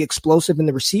backfield and be explosive in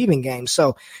the receiving game.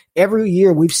 So every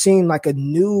year we've seen like a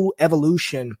new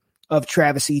evolution of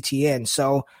Travis Etienne.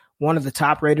 So one of the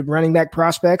top rated running back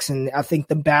prospects. And I think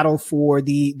the battle for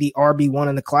the RB1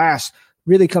 in the class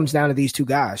really comes down to these two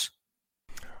guys.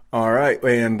 All right.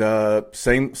 And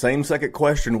same second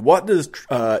question. What does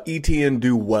Etienne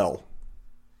do well?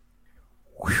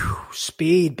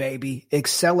 Speed, baby.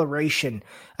 Acceleration.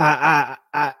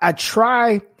 I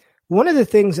try. One of the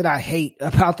things that I hate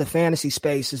about the fantasy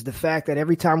space is the fact that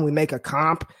every time we make a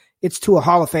comp, it's to a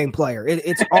Hall of Fame player.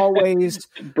 It's always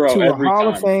to a Hall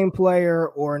of Fame player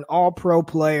or an all-pro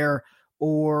player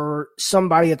or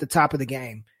somebody at the top of the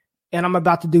game. And I'm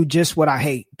about to do just what I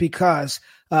hate because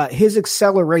his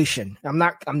acceleration, I'm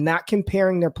not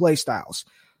comparing their play styles,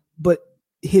 but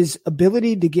his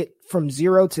ability to get from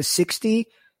 0 to 60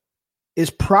 is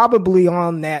probably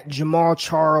on that Jamal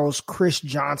Charles, Chris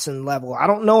Johnson level. I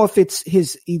don't know if it's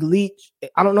his elite.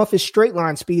 I don't know if his straight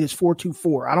line speed is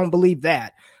 4.24. I don't believe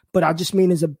that, but I just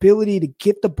mean his ability to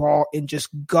get the ball and just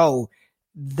go.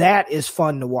 That is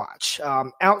fun to watch.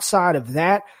 Outside of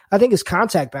that, I think his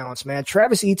contact balance, man.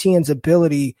 Travis Etienne's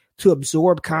ability to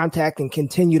absorb contact and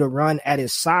continue to run at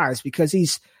his size because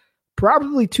he's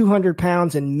probably 200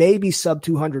 pounds and maybe sub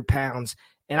 200 pounds.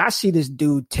 And I see this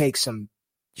dude take some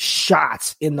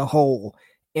shots in the hole.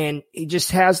 And he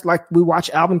just has, like we watch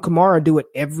Alvin Kamara do it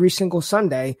every single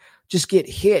Sunday, just get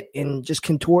hit and just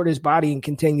contort his body and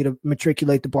continue to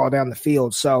matriculate the ball down the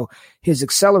field. So his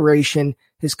acceleration,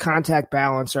 his contact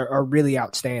balance are really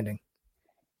outstanding.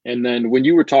 And then when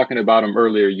you were talking about him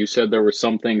earlier, you said there were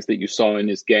some things that you saw in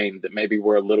his game that maybe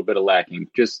were a little bit of lacking.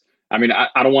 I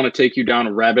don't want to take you down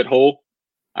a rabbit hole.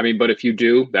 But if you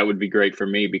do, that would be great for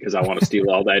me because I want to steal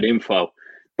all that info.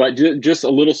 But just a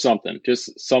little something,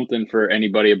 just something for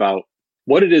anybody about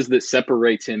what it is that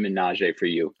separates him and Najee for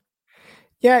you.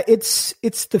 Yeah, it's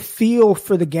the feel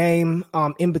for the game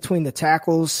in between the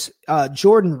tackles.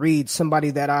 Jordan Reed,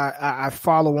 somebody that I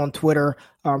follow on Twitter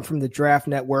from the Draft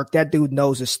Network, that dude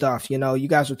knows his stuff. You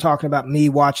guys were talking about me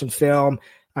watching film.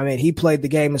 He played the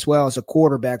game as well as a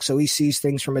quarterback, so he sees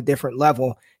things from a different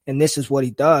level, and this is what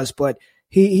he does. But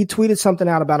he tweeted something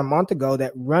out about a month ago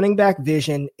that running back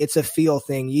vision, it's a feel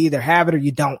thing. You either have it or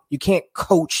you don't. You can't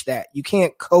coach that. You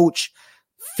can't coach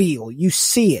feel. You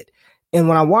see it. And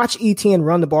when I watch Etienne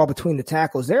run the ball between the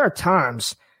tackles, there are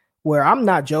times where I'm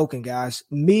not joking, guys.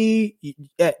 Me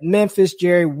at Memphis,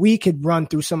 Jerry, we could run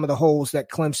through some of the holes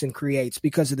that Clemson creates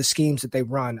because of the schemes that they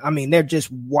run. They're just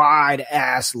wide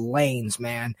ass lanes,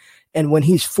 man. And when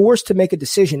he's forced to make a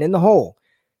decision in the hole,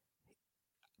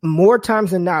 more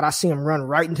times than not, I see him run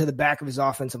right into the back of his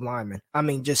offensive lineman.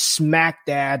 Just smack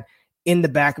dab in the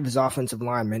back of his offensive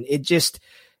lineman.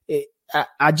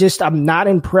 I'm not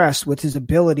impressed with his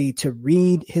ability to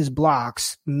read his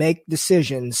blocks, make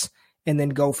decisions, and then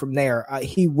go from there.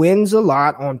 He wins a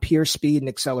lot on pure speed and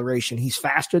acceleration. He's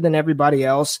faster than everybody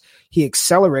else. He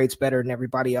accelerates better than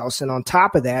everybody else. And on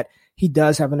top of that, he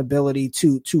does have an ability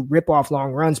to rip off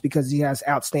long runs because he has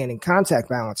outstanding contact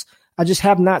balance. I just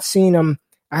have not seen him.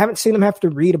 I haven't seen him have to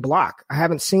read a block. I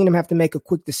haven't seen him have to make a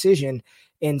quick decision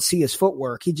and see his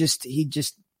footwork.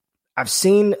 I've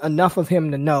seen enough of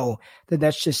him to know that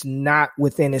that's just not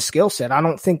within his skill set. I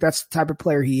don't think that's the type of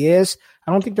player he is.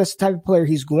 I don't think that's the type of player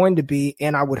he's going to be.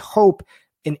 And I would hope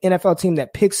an NFL team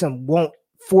that picks him won't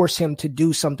force him to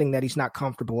do something that he's not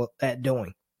comfortable at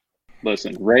doing.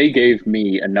 Listen, Ray gave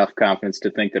me enough confidence to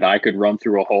think that I could run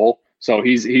through a hole. So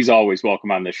he's always welcome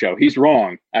on this show. He's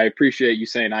wrong. I appreciate you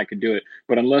saying I could do it,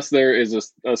 but unless there is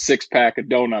a 6-pack of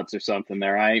donuts or something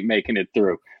there, I ain't making it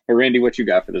through. But Randy, what you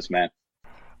got for this man?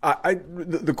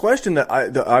 The question that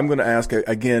I'm going to ask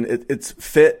again, it's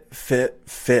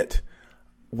fit.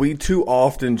 We too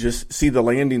often just see the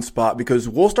landing spot because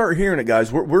we'll start hearing it,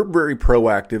 guys. We're very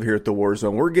proactive here at the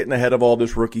WarZone. We're getting ahead of all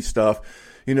this rookie stuff.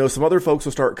 You know, some other folks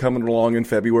will start coming along in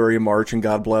February and March, and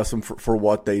God bless them for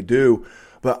what they do.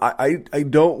 But I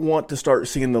don't want to start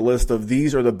seeing the list of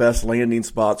these are the best landing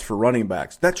spots for running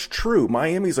backs. That's true.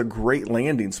 Miami's a great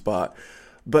landing spot,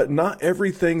 but not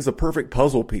everything's a perfect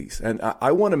puzzle piece. And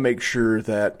I want to make sure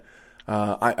that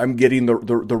I'm getting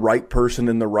the right person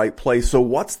in the right place. So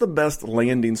what's the best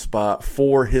landing spot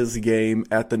for his game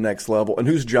at the next level, and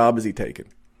whose job is he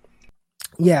taking?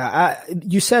 Yeah,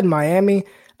 you said Miami.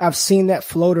 I've seen that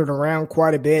floated around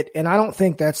quite a bit, and I don't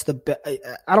think that's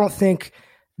I don't think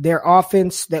their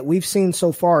offense that we've seen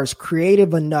so far is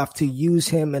creative enough to use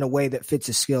him in a way that fits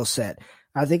his skill set.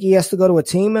 I think he has to go to a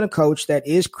team and a coach that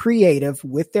is creative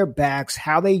with their backs,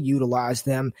 how they utilize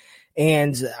them.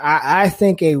 And I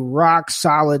think a rock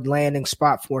solid landing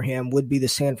spot for him would be the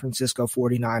San Francisco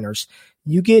 49ers.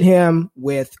 You get him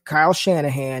with Kyle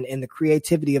Shanahan and the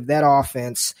creativity of that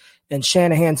offense and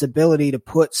Shanahan's ability to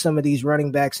put some of these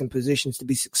running backs in positions to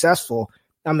be successful.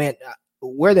 I mean,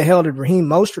 where the hell did Raheem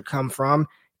Mostert come from?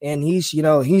 And he's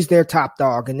their top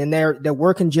dog. And then they're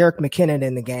working Jerick McKinnon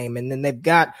in the game. And then they've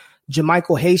got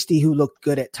JaMychal Hasty, who looked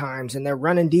good at times, and they're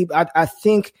running deep. I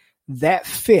think that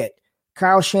fit,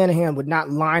 Kyle Shanahan would not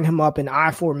line him up in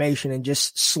I formation and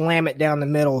just slam it down the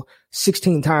middle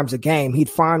 16 times a game. He'd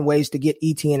find ways to get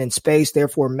ETN in space,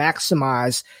 therefore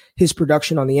maximize his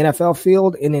production on the NFL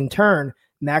field, and in turn,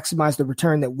 maximize the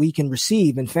return that we can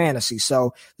receive in fantasy.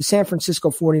 So the San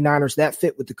Francisco 49ers, that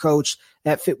fit with the coach,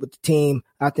 that fit with the team.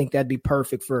 I think that'd be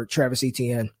perfect for Travis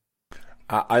Etienne.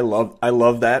 I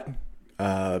love that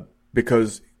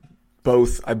because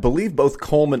I believe both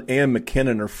Coleman and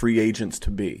McKinnon are free agents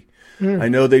to be. I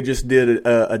know they just did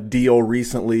a deal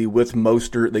recently with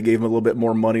Mostert. They gave him a little bit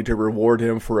more money to reward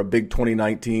him for a big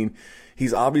 2019.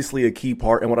 He's obviously a key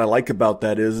part, and what I like about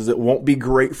that is it won't be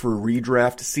great for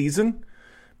redraft season,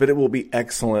 but it will be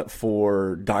excellent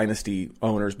for dynasty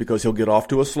owners because he'll get off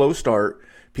to a slow start.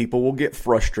 People will get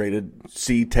frustrated,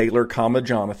 see Taylor,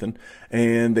 Jonathan,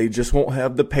 and they just won't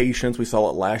have the patience. We saw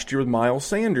it last year with Miles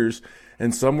Sanders,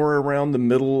 and somewhere around the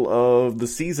middle of the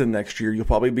season next year, you'll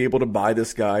probably be able to buy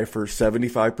this guy for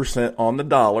 75% on the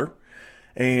dollar,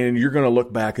 and you're going to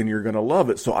look back and you're going to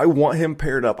love it. So I want him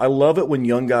paired up. I love it when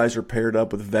young guys are paired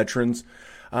up with veterans.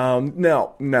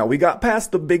 Now we got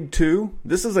past the big two.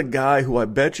 This is a guy who I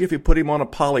bet you if you put him on a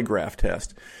polygraph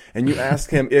test and you ask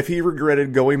him if he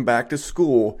regretted going back to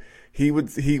school, it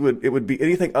would be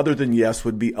anything other than yes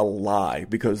would be a lie,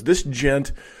 because this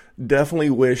gent definitely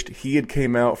wished he had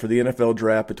came out for the NFL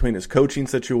draft between his coaching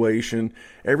situation,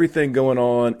 everything going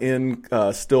on in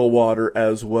Stillwater,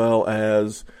 as well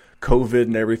as COVID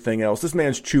and everything else. This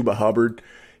man's Chuba Hubbard.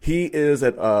 He is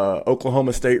at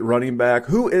Oklahoma State running back.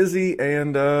 Who is he?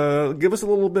 And give us a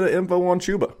little bit of info on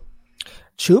Chuba.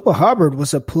 Chuba Hubbard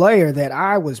was a player that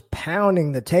I was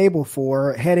pounding the table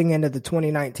for heading into the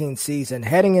 2019 season.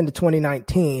 Heading into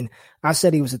 2019, I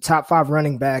said he was a top 5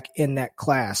 running back in that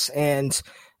class. And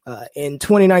in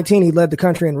 2019, he led the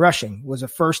country in rushing, was a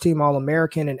first-team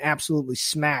All-American, and absolutely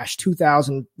smashed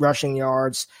 2,000 rushing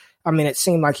yards. I mean, it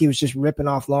seemed like he was just ripping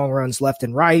off long runs left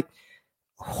and right.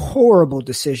 Horrible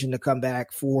decision to come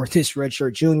back for this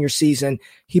redshirt junior season.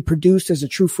 He produced as a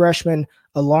true freshman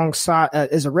as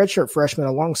a redshirt freshman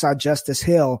alongside Justice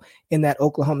Hill in that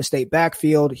Oklahoma State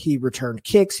backfield. He returned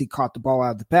kicks. He caught the ball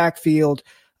out of the backfield.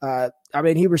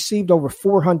 He received over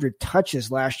 400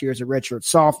 touches last year as a redshirt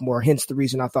sophomore, hence the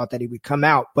reason I thought that he would come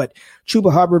out. But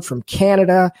Chuba Hubbard from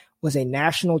Canada was a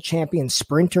national champion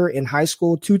sprinter in high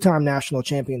school, 2-time national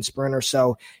champion sprinter.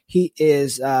 So he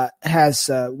is,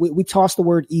 we toss the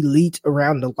word elite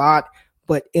around a lot,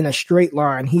 but in a straight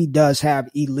line, he does have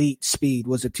elite speed,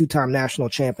 was a 2-time national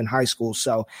champ in high school.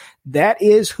 So that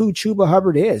is who Chuba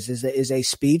Hubbard is a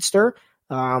speedster.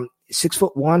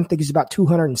 6'1", I think he's about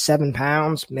 207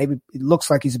 pounds. Maybe it looks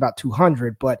like he's about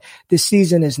 200, but this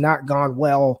season has not gone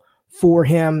well for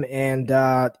him. And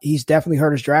he's definitely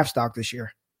hurt his draft stock this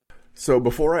year. So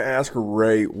before I ask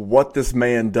Ray what this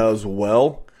man does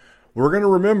well, we're going to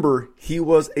remember he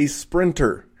was a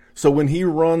sprinter. So when he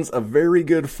runs a very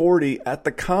good 40 at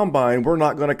the combine, we're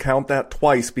not going to count that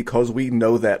twice because we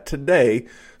know that today,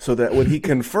 so that when he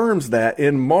confirms that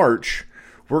in March,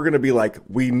 we're going to be like,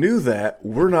 we knew that.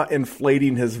 We're not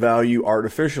inflating his value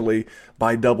artificially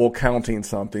by double counting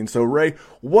something. So, Ray,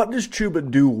 what does Chuba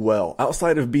do well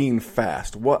outside of being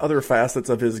fast? What other facets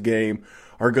of his game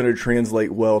are going to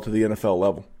translate well to the NFL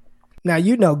level? Now,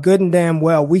 you know good and damn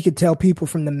well we could tell people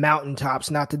from the mountaintops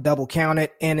not to double count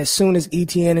it. And as soon as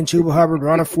ETN and Chuba Hubbard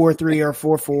run a 4-3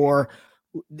 or 4-4,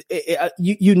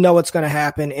 you know it's going to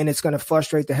happen, and it's going to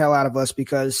frustrate the hell out of us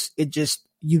because it just,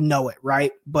 you know it,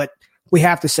 right? But we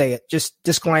have to say it. Just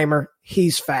disclaimer,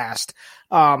 he's fast.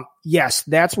 Yes,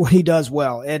 that's what he does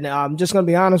well. And I'm just going to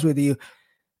be honest with you.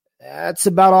 That's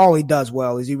about all he does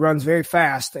well is he runs very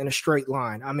fast in a straight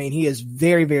line. I mean, he is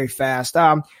very, very fast.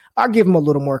 I'll give him a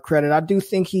little more credit. I do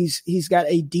think he's got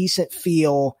a decent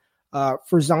feel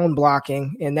for zone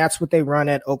blocking, and that's what they run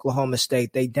at Oklahoma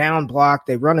State. They down block,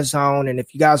 they run a zone, and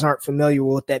if you guys aren't familiar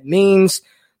with what that means,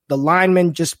 the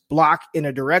linemen just block in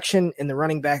a direction, and the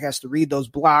running back has to read those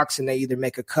blocks, and they either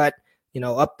make a cut,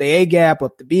 up the A gap,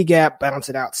 up the B gap, bounce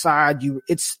it outside.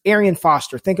 It's Arian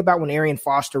Foster. Think about when Arian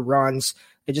Foster runs.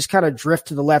 They just kind of drift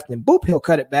to the left, and boop, he'll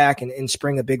cut it back and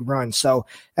spring a big run. So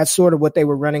that's sort of what they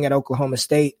were running at Oklahoma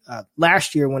State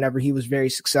last year whenever he was very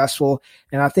successful.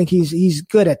 And I think he's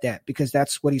good at that because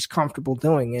that's what he's comfortable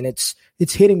doing. And it's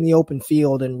hitting the open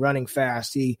field and running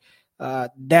fast.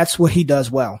 That's what he does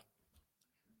well.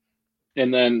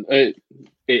 And then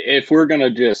if we're going to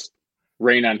just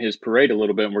rain on his parade a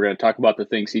little bit and we're going to talk about the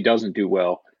things he doesn't do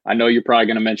well, I know you're probably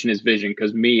going to mention his vision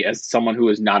because me, as someone who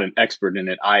is not an expert in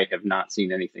it, I have not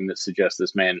seen anything that suggests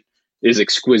this man is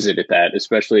exquisite at that,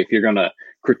 especially if you're going to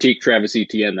critique Travis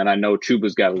Etienne, then I know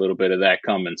Chuba's got a little bit of that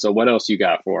coming. So what else you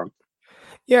got for him?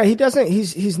 Yeah, he doesn't.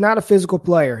 He's not a physical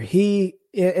player.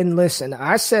 And listen,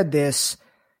 I said this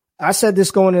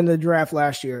going into the draft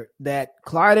last year that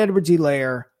Clyde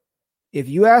Edwards-Helaire, if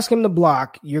you ask him to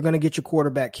block, you're going to get your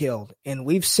quarterback killed. And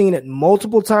we've seen it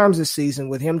multiple times this season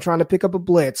with him trying to pick up a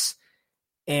blitz,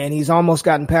 and he's almost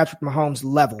gotten Patrick Mahomes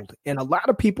leveled. And a lot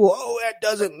of people, that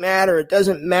doesn't matter. It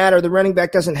doesn't matter. The running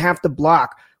back doesn't have to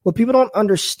block. What people don't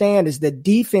understand is that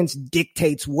defense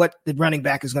dictates what the running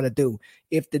back is going to do.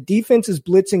 If the defense is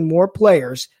blitzing more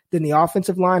players than the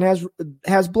offensive line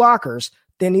has blockers,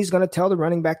 then he's going to tell the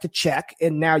running back to check,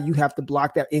 and now you have to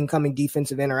block that incoming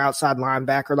defensive end or outside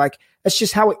linebacker. Like, that's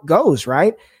just how it goes,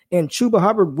 right? And Chuba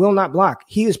Hubbard will not block.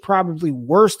 He is probably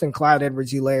worse than Clyde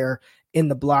Edwards-Helaire in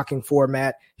the blocking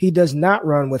format. He does not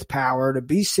run with power. To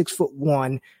be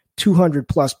 6'1",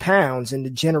 200+ pounds, and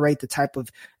to generate the type of,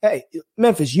 hey,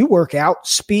 Memphis, you work out,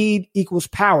 speed equals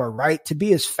power, right? To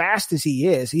be as fast as he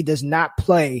is, he does not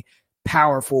play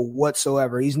powerful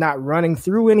whatsoever. He's not running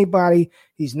through anybody.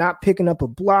 He's not picking up a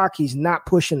block. He's not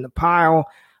pushing the pile.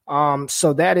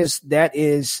 So that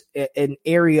is an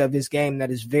area of his game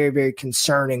that is very, very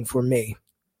concerning for me.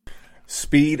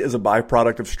 Speed is a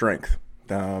byproduct of strength.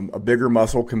 A bigger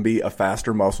muscle can be a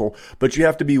faster muscle, but you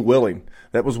have to be willing.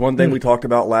 That was one thing we talked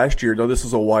about last year. Though this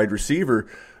is a wide receiver,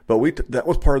 but that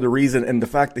was part of the reason, and the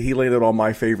fact that he landed on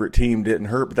my favorite team didn't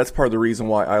hurt, but that's part of the reason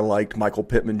why I liked Michael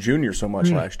Pittman Jr. so much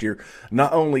last year.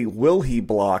 Not only will he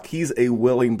block, he's a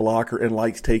willing blocker and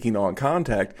likes taking on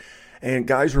contact. And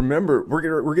guys, remember, we're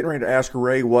getting ready to ask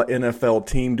Ray what NFL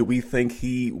team do we think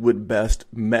he would best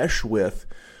mesh with.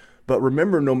 But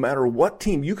remember, no matter what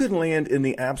team, you can land in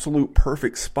the absolute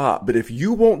perfect spot, but if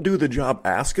you won't do the job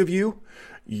asked of you,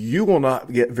 you will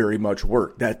not get very much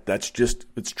work.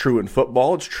 It's true in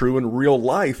football. It's true in real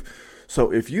life.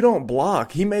 So if you don't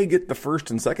block, he may get the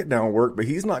first and second down work, but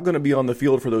he's not going to be on the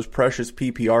field for those precious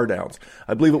PPR downs.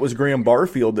 I believe it was Graham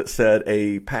Barfield that said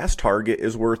a pass target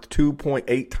is worth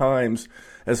 2.8 times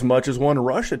as much as one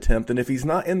rush attempt. And if he's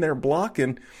not in there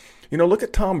blocking, look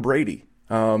at Tom Brady.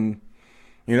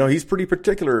 He's pretty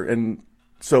particular. And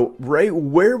so, Ray,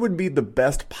 where would be the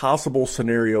best possible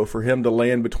scenario for him to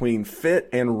land between fit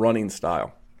and running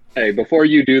style? Hey, before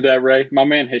you do that, Ray, my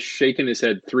man has shaken his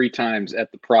head 3 times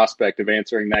at the prospect of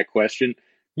answering that question.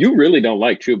 You really don't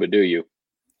like Chuba, do you?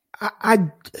 I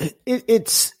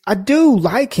do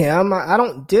like him. I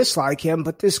don't dislike him,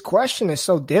 but this question is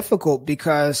so difficult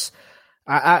because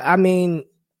I mean,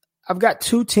 I've got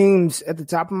 2 teams at the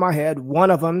top of my head.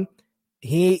 One of them,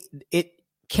 it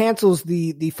cancels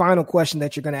the final question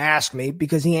that you're going to ask me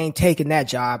because he ain't taking that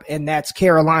job, and that's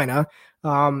Carolina.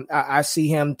 I see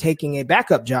him taking a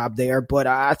backup job there, but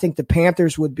I think the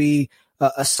Panthers would be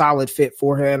a solid fit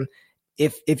for him.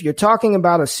 If you're talking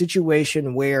about a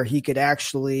situation where he could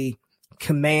actually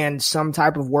command some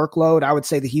type of workload, I would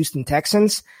say the Houston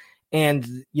Texans.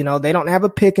 And, they don't have a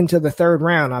pick until the 3rd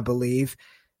round, I believe.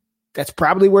 That's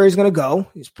probably where he's going to go.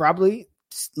 He's probably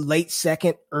late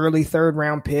 2nd, early 3rd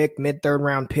round pick, mid 3rd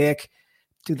round pick.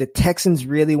 do the Texans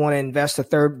really want to invest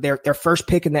their first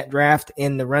pick in that draft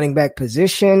in the running back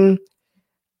position?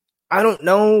 I don't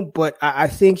know, but I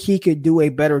think he could do a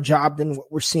better job than what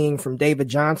we're seeing from David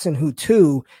Johnson, who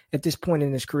too, at this point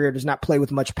in his career, does not play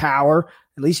with much power.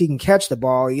 At least he can catch the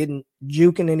ball. He isn't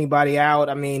juking anybody out.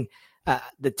 I mean,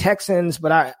 the Texans,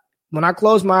 but when I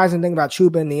close my eyes and think about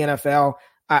Chuba in the NFL,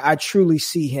 I truly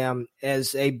see him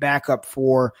as a backup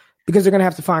because they're going to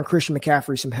have to find Christian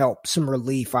McCaffrey some help, some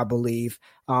relief, I believe.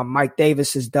 Mike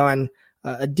Davis has done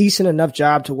a decent enough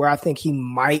job to where I think he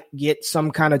might get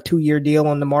some kind of 2-year deal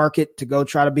on the market to go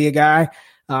try to be a guy.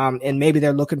 And maybe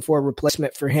they're looking for a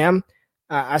replacement for him.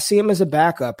 I see him as a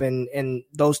backup, and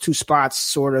those two spots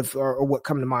sort of are what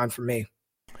come to mind for me.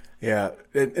 Yeah,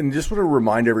 and just want to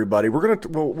remind everybody,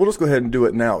 we'll just go ahead and do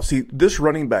it now. See, this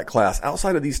running back class,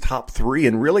 outside of these top 3,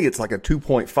 and really it's like a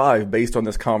 2.5 based on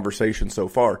this conversation so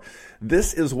far,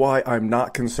 this is why I'm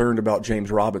not concerned about James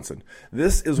Robinson.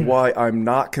 This is why I'm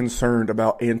not concerned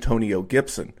about Antonio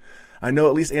Gibson. I know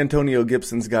at least Antonio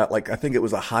Gibson's got, I think it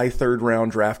was a high 3rd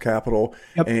round draft capital,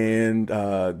 and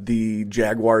the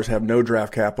Jaguars have no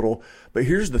draft capital. But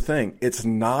here's the thing. It's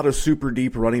not a super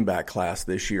deep running back class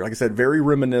this year. Like I said, very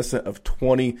reminiscent of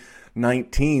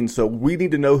 2019. So we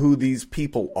need to know who these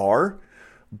people are,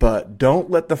 but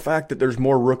don't let the fact that there's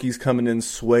more rookies coming in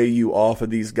sway you off of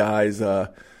these guys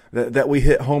that we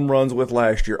hit home runs with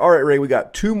last year. All right, Ray, we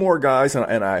got 2 more guys,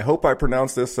 and I hope I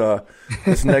pronounced this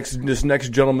next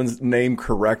gentleman's name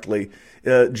correctly.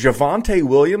 Javonte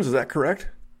Williams, is that correct?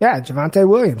 Yeah, Javonte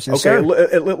Williams. Yes, okay, sir.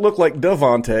 It looked like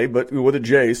Devontae, but with a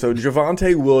J. So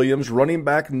Javonte Williams, running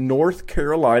back, North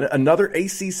Carolina, another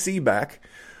ACC back.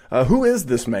 Who is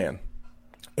this man?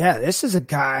 Yeah, this is a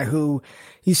guy who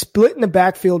he's splitting the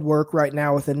backfield work right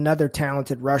now with another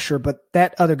talented rusher, but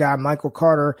that other guy, Michael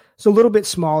Carter, is a little bit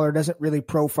smaller, doesn't really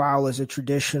profile as a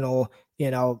traditional,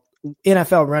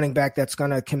 NFL running back that's going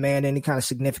to command any kind of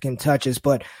significant touches.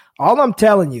 But all I'm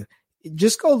telling you,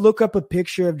 just go look up a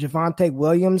picture of Javonte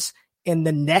Williams, and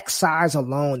the neck size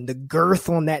alone, the girth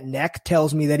on that neck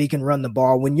tells me that he can run the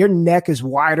ball. When your neck is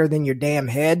wider than your damn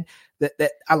head,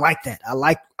 that I like that. I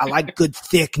like good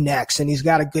thick necks, and he's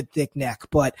got a good thick neck.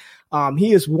 But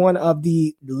he is one of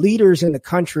the leaders in the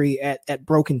country at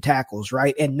broken tackles,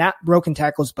 right? And not broken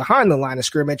tackles behind the line of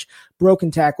scrimmage,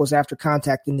 broken tackles after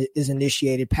contact is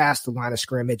initiated past the line of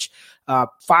scrimmage.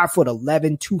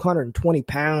 5'11", 220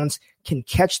 pounds, can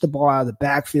catch the ball out of the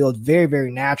backfield very,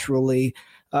 very naturally.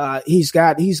 He's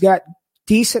got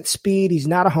decent speed. He's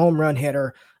not a home run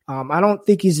hitter. I don't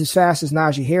think he's as fast as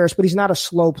Najee Harris, but he's not a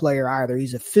slow player either.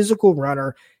 He's a physical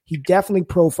runner. He definitely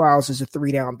profiles as a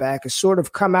 3-down back. Has sort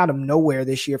of come out of nowhere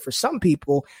this year for some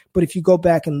people, but if you go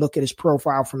back and look at his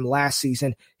profile from last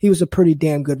season, he was a pretty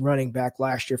damn good running back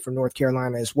last year for North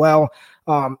Carolina as well.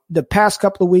 The past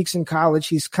couple of weeks in college,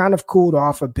 he's kind of cooled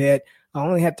off a bit. I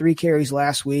only had 3 carries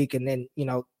last week, and then,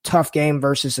 tough game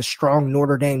versus a strong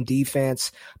Notre Dame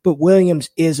defense. But Williams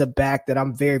is a back that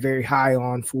I'm very, very high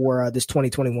on for this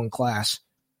 2021 class.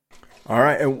 All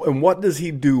right, and what does he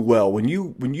do well? When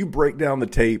you break down the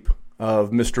tape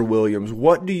of Mr. Williams,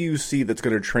 what do you see that's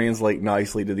going to translate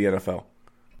nicely to the NFL?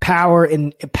 Power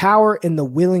and the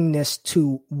willingness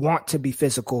to want to be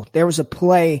physical. There was a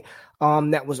play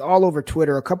that was all over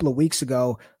Twitter a couple of weeks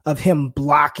ago of him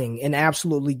blocking and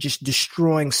absolutely just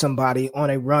destroying somebody on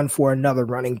a run for another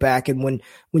running back. And when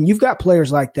you've got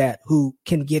players like that who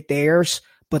can get theirs,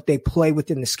 but they play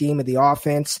within the scheme of the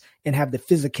offense and have the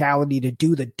physicality to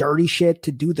do the dirty shit,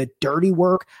 to do the dirty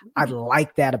work, I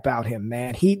like that about him,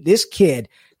 man. This kid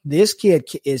is,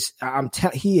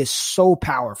 he is so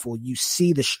powerful. You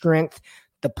see the strength,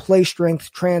 the play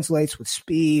strength translates with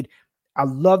speed. I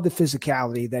love the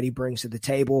physicality that he brings to the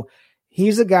table.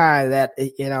 He's a guy that,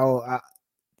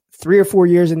 3 or 4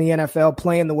 years in the NFL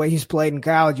playing the way he's played in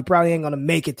college, you probably ain't going to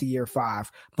make it to year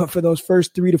 5. But for those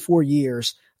first 3 to 4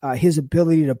 years, his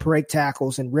ability to break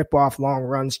tackles and rip off long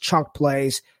runs, chunk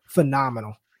plays,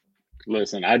 phenomenal.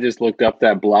 Listen, I just looked up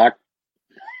that block.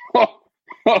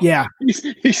 Yeah.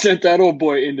 He sent that old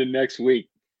boy into next week.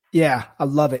 Yeah, I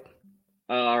love it.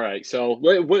 All right. So,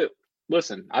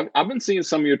 listen, I've been seeing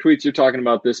some of your tweets. You're talking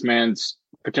about this man's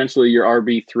potentially your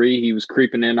RB3. He was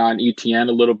creeping in on ETN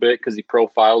a little bit because he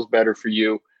profiles better for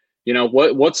you.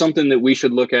 What's something that we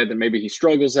should look at that maybe he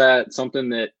struggles at, something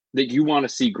that you want to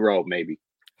see grow maybe?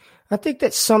 I think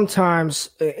that sometimes,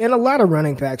 and a lot of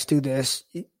running backs do this,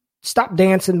 stop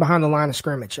dancing behind the line of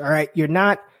scrimmage. All right. You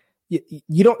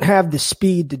don't have the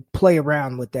speed to play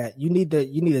around with that. You need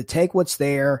to take what's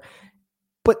there,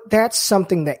 but that's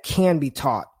something that can be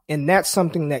taught. And that's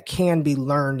something that can be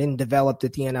learned and developed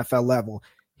at the NFL level.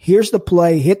 Here's the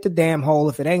play, hit the damn hole.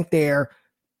 If it ain't there,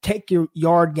 take your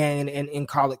yard gain and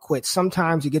call it quits.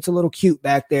 Sometimes he gets a little cute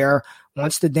back there,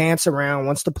 wants to dance around,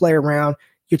 wants to play around.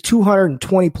 You're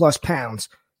 220 plus pounds.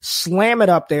 Slam it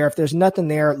up there. If there's nothing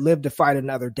there, live to fight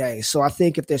another day. So I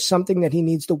think if there's something that he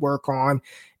needs to work on,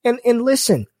 and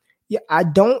listen, yeah, I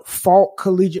don't fault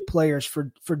collegiate players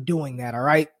for doing that. All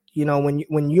right. You know,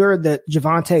 when you're the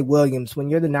Javonte Williams, when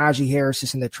you're the Najee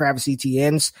Harrises and the Travis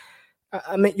Etiennes,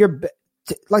 I mean,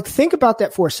 think about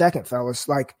that for a second, fellas.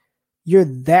 Like, you're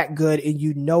that good and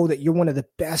you know that you're one of the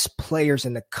best players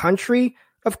in the country.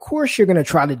 Of course, you're going to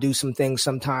try to do some things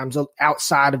sometimes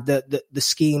outside of the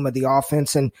scheme of the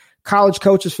offense. And college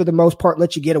coaches, for the most part,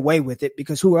 let you get away with it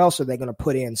because who else are they going to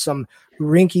put in? Some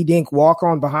rinky-dink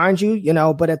walk-on behind you, you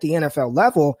know, but at the NFL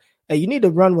level, you need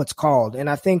to run what's called. And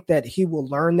I think that he will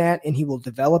learn that and he will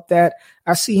develop that.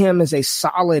 I see him as a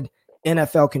solid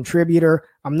NFL contributor.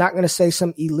 I'm not going to say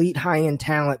some elite high-end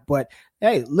talent, but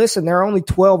hey, listen, there are only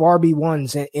 12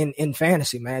 RB1s in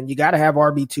fantasy, man. You got to have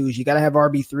RB2s. You got to have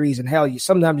RB3s. And hell,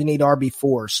 sometimes you need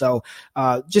RB4. So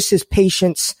just his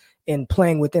patience in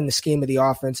playing within the scheme of the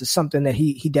offense is something that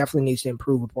he definitely needs to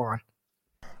improve upon.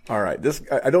 All right.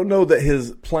 I don't know that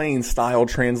his playing style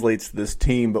translates to this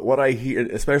team, but what I hear,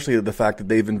 especially the fact that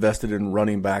they've invested in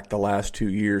running back the last 2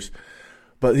 years,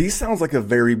 but he sounds like a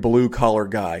very blue-collar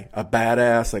guy, a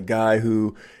badass, a guy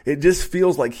who it just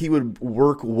feels like he would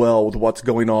work well with what's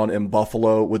going on in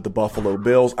Buffalo with the Buffalo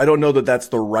Bills. I don't know that that's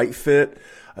the right fit.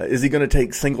 Is he going to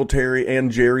take Singletary and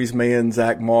Jerry's man,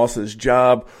 Zach Moss's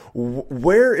job?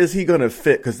 Where is he going to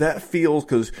fit? Because that feels,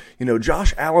 you know,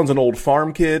 Josh Allen's an old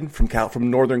farm kid from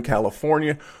Northern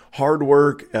California, hard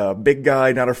work, big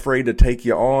guy, not afraid to take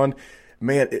you on.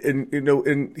 Man,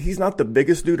 and he's not the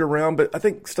biggest dude around, but I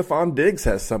think Stephon Diggs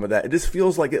has some of that. It just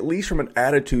feels like, at least from an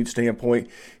attitude standpoint,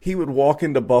 he would walk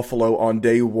into Buffalo on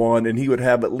day one and he would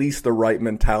have at least the right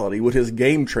mentality. Would his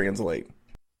game translate?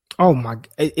 Oh my,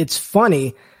 it's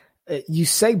funny. You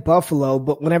say Buffalo,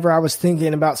 but whenever I was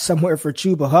thinking about somewhere for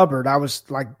Chuba Hubbard, I was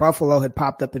like, Buffalo had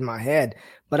popped up in my head,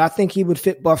 but I think he would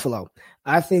fit Buffalo.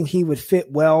 I think he would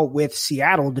fit well with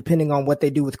Seattle, depending on what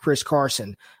they do with Chris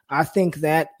Carson. I think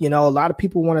that, you know, a lot of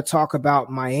people want to talk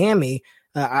about Miami.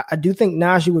 I do think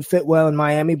Najee would fit well in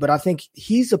Miami, but I think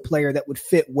he's a player that would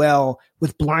fit well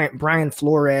with Brian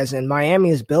Flores, and Miami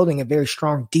is building a very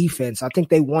strong defense. I think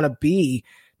they want to be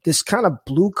this kind of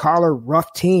blue-collar,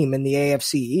 rough team in the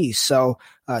AFC East. So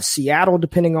Seattle,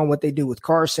 depending on what they do with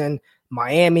Carson,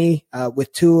 Miami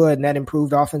with Tua and that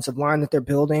improved offensive line that they're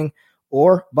building,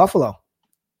 or Buffalo.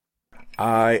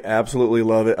 I absolutely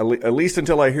love it, at least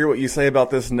until I hear what you say about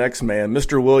this next man.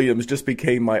 Mr. Williams just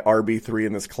became my RB3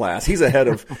 in this class. He's ahead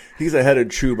of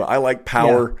Chuba. I like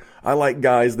power. Yeah. I like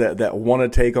guys that want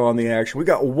to take on the action. We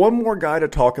got one more guy to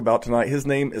talk about tonight. His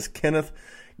name is Kenneth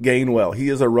Gainwell. He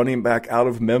is a running back out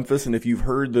of Memphis, and if you've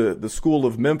heard the school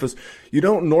of Memphis, you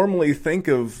don't normally think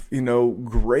of, you know,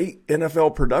 great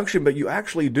NFL production, but you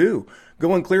actually do.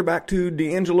 Going clear back to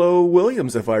D'Angelo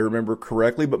Williams, if I remember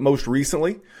correctly, but most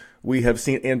recently we have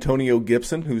seen Antonio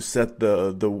Gibson, who set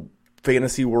the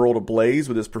fantasy world ablaze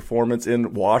with his performance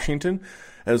in Washington,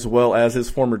 as well as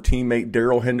his former teammate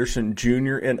Darrell Henderson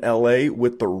Jr. in L.A.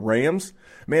 with the Rams.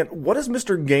 Man, what is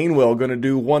Mr. Gainwell going to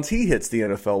do once he hits the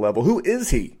NFL level? Who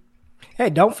is he? Hey,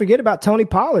 don't forget about Tony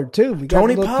Pollard, too. He's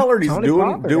doing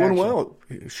well.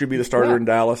 He should be the starter in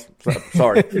Dallas.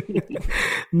 Sorry.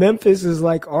 Memphis is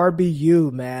like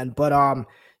RBU, man. But,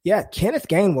 yeah, Kenneth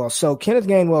Gainwell. So Kenneth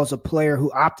Gainwell is a player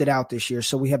who opted out this year.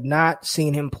 So we have not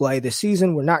seen him play this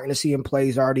season. We're not going to see him play.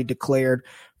 He's already declared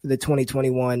for the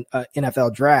 2021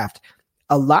 NFL draft.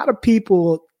 A lot of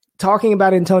people talking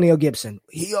about Antonio Gibson.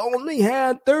 He only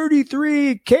had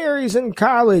 33 carries in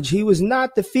college. He was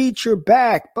not the feature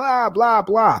back, blah, blah,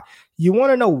 blah. You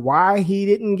want to know why he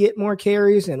didn't get more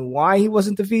carries and why he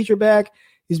wasn't the feature back?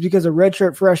 Is because a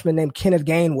redshirt freshman named Kenneth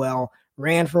Gainwell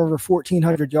ran for over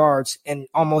 1,400 yards and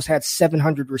almost had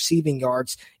 700 receiving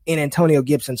yards in Antonio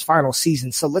Gibson's final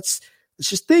season. So let's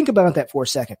just think about that for a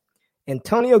second.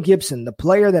 Antonio Gibson, the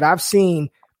player that I've seen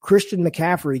Christian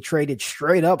McCaffrey traded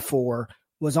straight up for,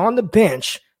 was on the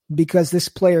bench because this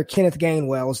player, Kenneth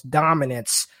Gainwell's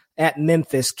dominance at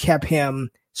Memphis, kept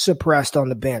him suppressed on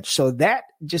the bench. So that,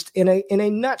 just in a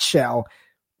nutshell,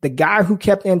 the guy who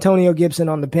kept Antonio Gibson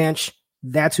on the bench,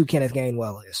 that's who Kenneth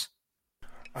Gainwell is.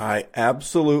 I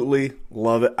absolutely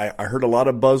love it. I heard a lot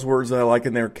of buzzwords that I like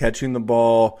in there: catching the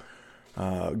ball,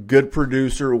 good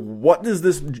producer. What does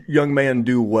this young man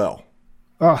do well?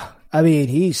 Oh, I mean,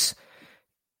 he's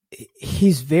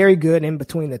very good in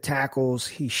between the tackles.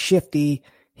 He's shifty.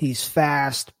 He's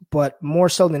fast. But more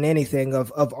so than anything,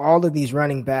 of all of these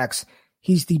running backs,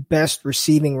 he's the best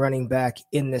receiving running back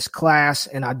in this class,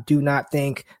 and I do not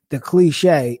think the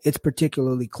cliche, it's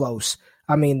particularly close.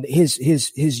 I mean, his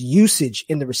usage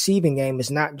in the receiving game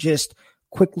is not just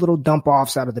quick little dump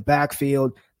offs out of the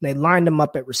backfield. They lined him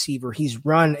up at receiver. He's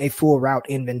run a full route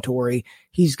inventory.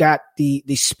 He's got the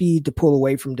speed to pull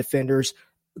away from defenders.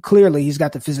 Clearly, he's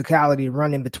got the physicality to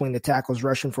run in between the tackles,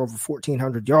 rushing for over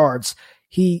 1,400 yards.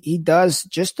 He does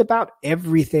just about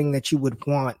everything that you would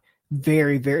want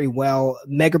very, very well.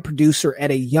 Mega producer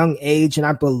at a young age, and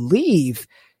I believe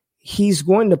he's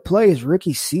going to play his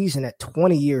rookie season at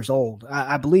 20 years old.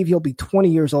 I believe he'll be 20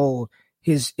 years old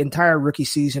his entire rookie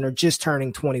season, or just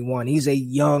turning 21. He's a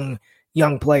young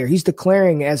player. He's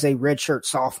declaring as a redshirt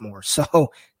sophomore.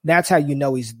 So that's how you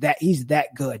know he's that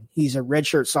good. He's a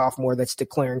redshirt sophomore that's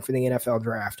declaring for the NFL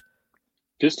draft.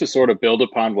 Just to sort of build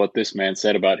upon what this man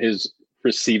said about his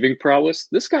receiving prowess,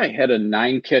 this guy had a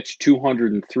 9-catch,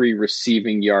 203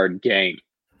 receiving yard game.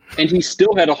 And he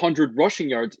still had 100 rushing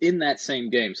yards in that same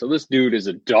game. So this dude is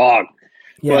a dog.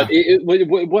 Yeah.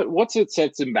 But what's it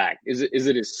sets him back? Is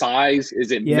it his size?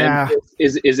 Is it Memphis?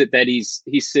 Is it that he's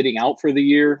sitting out for the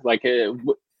year? Like,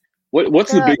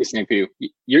 what's the biggest thing for you?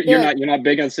 You're not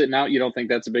big on sitting out. You don't think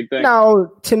that's a big thing?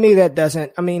 No, to me that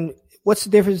doesn't. I mean, what's the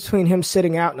difference between him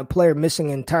sitting out and a player missing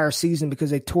an entire season because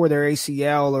they tore their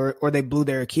ACL or they blew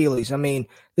their Achilles? I mean,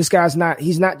 this guy's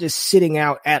he's not just sitting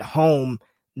out at home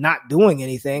not doing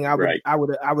anything. I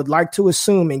would like to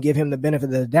assume and give him the benefit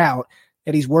of the doubt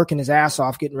that he's working his ass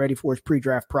off getting ready for his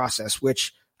pre-draft process,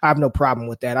 which I have no problem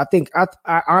with that.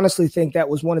 I honestly think that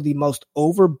was one of the most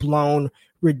overblown,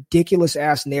 ridiculous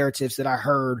ass narratives that I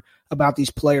heard about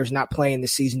these players not playing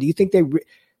this season. Do you think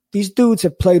these dudes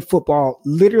have played football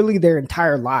literally their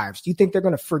entire lives? Do you think they're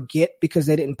going to forget because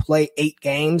they didn't play 8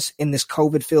 games in this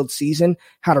COVID-filled season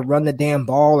how to run the damn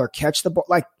ball or catch the ball?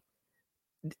 Like,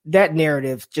 that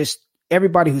narrative, just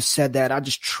everybody who said that, I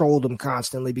just trolled them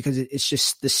constantly because it's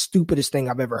just the stupidest thing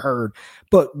I've ever heard.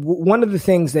 But one of the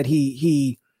things that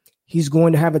he's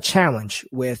going to have a challenge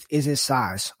with is his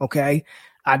size. Okay.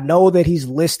 I know that he's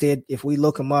listed. If we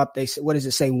look him up, they say, what does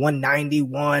it say?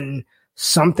 191,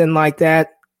 something like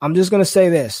that. I'm just going to say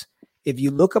this. If you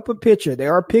look up a picture,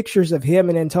 there are pictures of him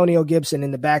and Antonio Gibson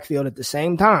in the backfield at the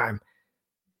same time.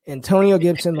 Antonio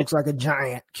Gibson looks like a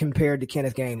giant compared to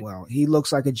Kenneth Gainwell. He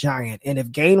looks like a giant. And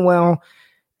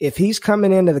if he's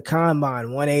coming into the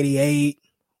combine 188,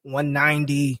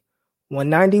 190,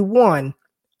 191,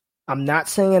 I'm not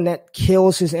saying that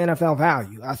kills his NFL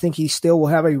value. I think he still will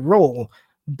have a role,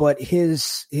 but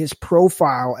his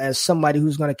profile as somebody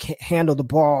who's going to handle the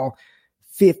ball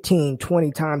 15,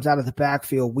 20 times out of the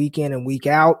backfield week in and week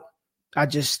out, I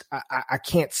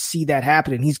can't see that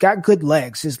happening. He's got good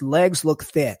legs. His legs look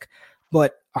thick,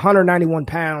 but 191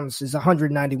 pounds is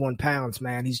 191 pounds,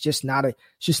 man. He's just not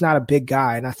a big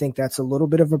guy. And I think that's a little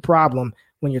bit of a problem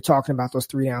when you're talking about those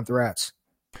 3-down threats.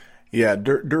 Yeah,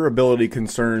 durability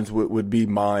concerns would be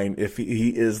mine if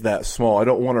he is that small. I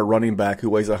don't want a running back who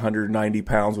weighs 190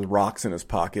 pounds with rocks in his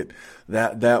pocket.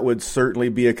 That would certainly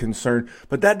be a concern.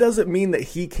 But that doesn't mean that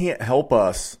he can't help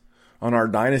us on our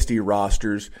dynasty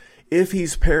rosters if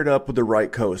he's paired up with the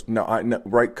right coach.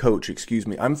 Right coach, excuse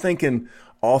me. I'm thinking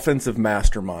offensive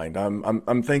mastermind.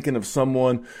 I'm thinking of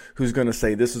someone who's going to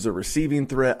say this is a receiving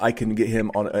threat. I can get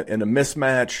him in a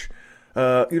mismatch.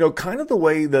 Kind of the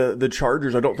way the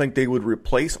Chargers, I don't think they would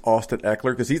replace Austin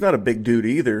Eckler because he's not a big dude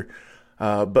either.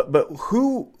 But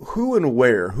who and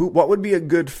where? What would be a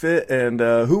good fit, and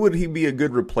who would he be a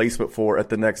good replacement for at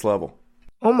the next level?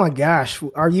 Oh my gosh,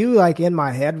 are you like in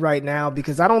my head right now?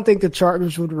 Because I don't think the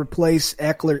Chargers would replace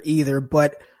Eckler either,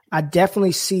 but I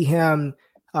definitely see him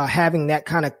having that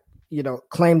kind of,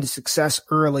 claim to success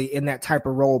early in that type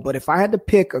of role. But if I had to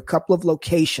pick a couple of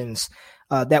locations,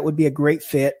 that would be a great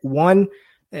fit. One,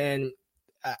 and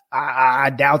I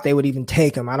doubt they would even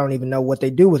take him. I don't even know what they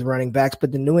do with running backs,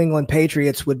 but the New England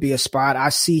Patriots would be a spot. I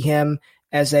see him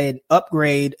as an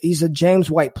upgrade. He's a James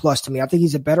White plus to me. I think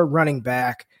he's a better running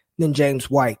back than James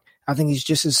White. I think he's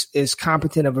just as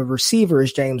competent of a receiver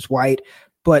as James White.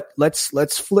 But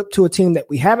let's flip to a team that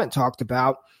we haven't talked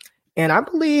about. And I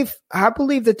believe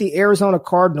that the Arizona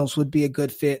Cardinals would be a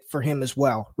good fit for him as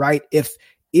well, right? If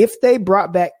they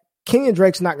brought back Kenyon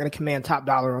Drake's not going to command top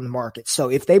dollar on the market. So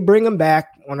if they bring him back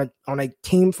on a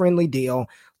team-friendly deal,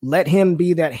 let him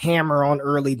be that hammer on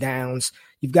early downs.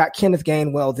 You've got Kenneth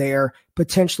Gainwell there,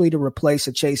 potentially to replace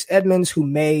a Chase Edmonds, who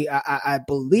I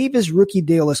believe his rookie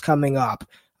deal is coming up.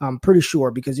 I'm pretty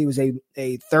sure because he was a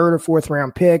 3rd or 4th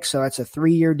round pick. So that's a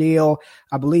 3-year deal.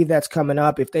 I believe that's coming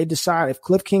up. If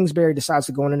Cliff Kingsbury decides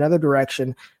to go in another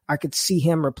direction, I could see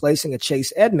him replacing a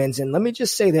Chase Edmonds. And let me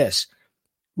just say this.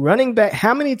 Running back,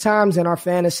 how many times in our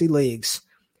fantasy leagues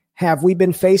have we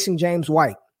been facing James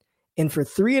White? And for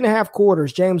 3.5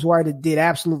 quarters, James White did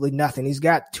absolutely nothing. He's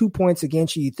got 2 points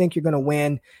against you. You think you're going to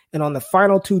win. And on the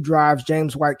final 2 drives,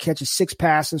 James White catches 6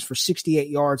 passes for 68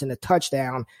 yards and a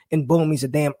touchdown. And boom, he's a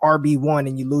damn RB1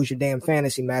 and you lose your damn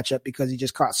fantasy matchup because he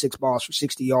just caught 6 balls for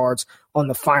 60 yards on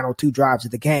the final 2 drives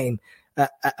of the game.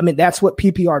 That's what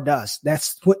PPR does.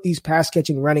 That's what these pass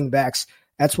catching running backs,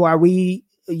 that's why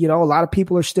a lot of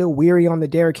people are still weary on the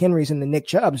Derrick Henrys and the Nick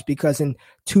Chubbs, because in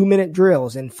 2-minute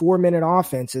drills and 4-minute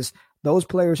offenses, those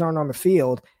players aren't on the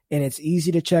field, and it's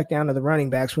easy to check down to the running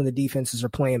backs when the defenses are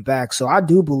playing back. So I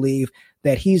do believe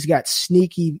that he's got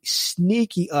sneaky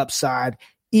upside,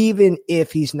 even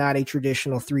if he's not a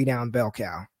traditional 3-down bell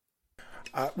cow.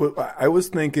 I was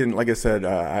thinking, like I said,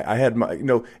 I had my,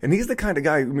 and he's the kind of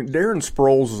guy, Darren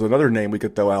Sproles is another name we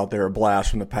could throw out there, a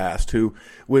blast from the past, who,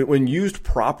 when used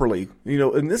properly,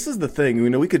 and this is the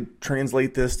thing, we could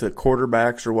translate this to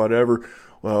quarterbacks or whatever.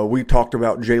 We talked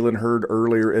about Jalen Hurd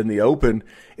earlier in the open.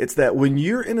 It's that when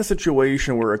you're in a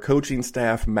situation where a coaching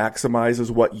staff maximizes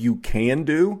what you can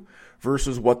do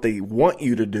versus what they want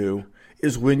you to do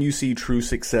is when you see true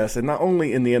success, and not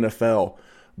only in the NFL,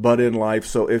 but in life.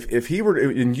 So if he were,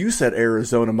 and you said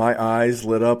Arizona, my eyes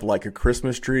lit up like a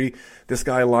Christmas tree. This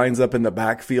guy lines up in the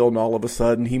backfield and all of a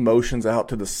sudden he motions out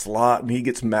to the slot and he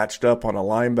gets matched up on a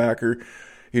linebacker.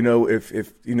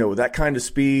 If that kind of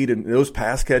speed and those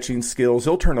pass catching skills,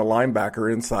 he'll turn a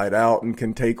linebacker inside out and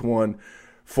can take one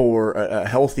for a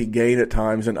healthy gain at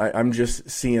times. And I'm just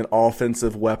seeing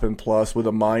offensive weapon plus with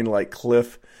a mind like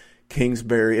Cliff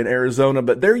Kingsbury in Arizona.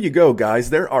 But there you go, guys.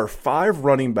 There are 5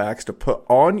 running backs to put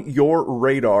on your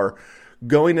radar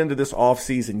going into this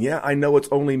offseason. Yeah, I know it's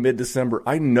only mid-December.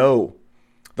 I know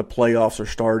the playoffs are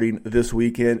starting this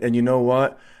weekend. And you know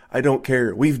what? I don't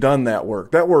care. We've done that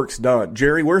work. That work's done.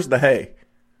 Jerry, where's the hay?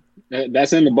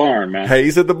 That's in the barn, man.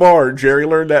 Hay's at the barn. Jerry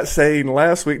learned that saying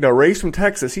last week. Now, Ray's from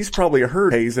Texas. He's probably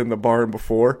heard hay's in the barn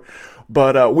before.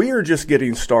 But we are just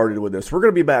getting started with this. We're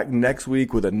going to be back next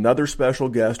week with another special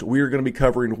guest. We are going to be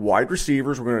covering wide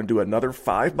receivers. We're going to do another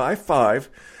 5x5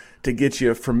 to get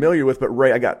you familiar with. But,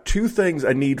 Ray, I got 2 things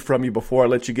I need from you before I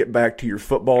let you get back to your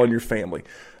football and your family.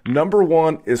 Number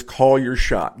 1 is call your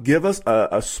shot. Give us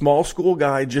a small school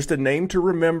guy, just a name to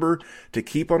remember, to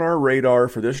keep on our radar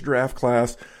for this draft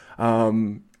class.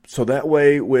 So that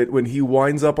way, when he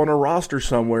winds up on a roster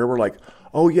somewhere, we're like,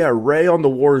 oh yeah, Ray on the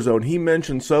WarZone, he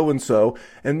mentioned so-and-so.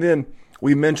 And then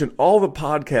we mention all the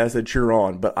podcasts that you're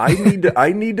on. But I need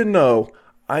to know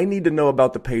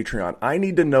about the Patreon. I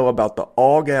need to know about the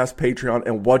All Gas Patreon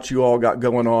and what you all got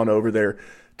going on over there.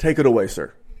 Take it away,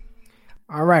 sir.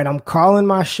 All right, I'm calling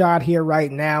my shot here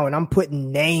right now, and I'm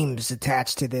putting names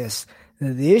attached to this.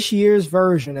 This year's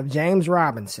version of James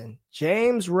Robinson.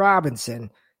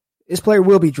 This player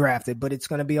will be drafted, but it's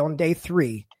going to be on day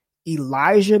 3.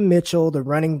 Elijah Mitchell, the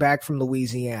running back from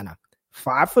Louisiana.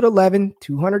 5'11",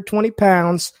 220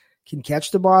 pounds, can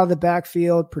catch the ball out of the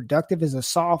backfield, productive as a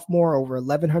sophomore, over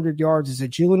 1,100 yards as a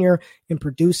junior, and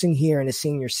producing here in his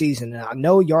senior season. And I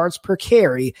know yards per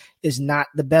carry is not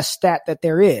the best stat that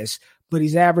there is, but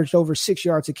he's averaged over 6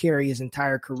 yards a carry his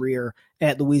entire career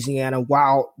at Louisiana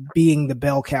while being the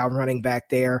bell cow running back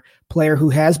there. Player who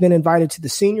has been invited to the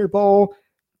Senior Bowl.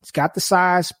 He's got the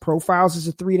size, profiles as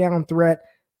a 3-down threat.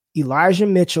 Elijah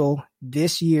Mitchell,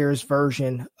 this year's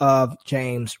version of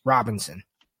James Robinson.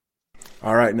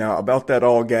 All right, now about that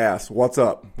all gas. What's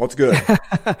up? What's good?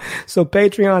 So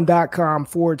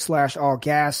patreon.com/all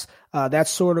gas. That's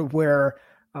sort of where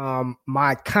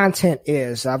my content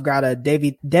is. I've got a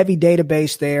Devi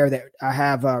database there that I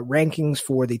have rankings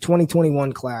for the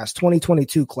 2021 class,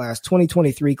 2022 class,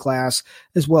 2023 class,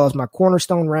 as well as my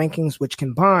cornerstone rankings, which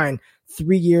combine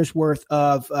 3 years worth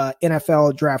of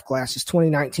NFL draft classes,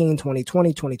 2019,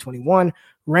 2020, 2021.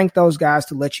 Rank those guys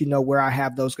to let you know where I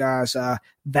have those guys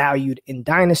valued in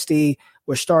Dynasty.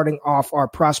 We're starting off our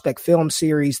prospect film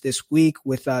series this week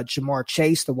with Jamar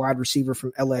Chase, the wide receiver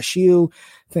from LSU.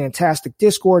 Fantastic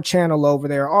Discord channel over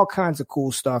there. All kinds of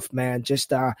cool stuff, man.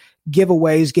 Just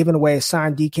giveaways, giving away a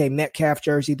signed DK Metcalf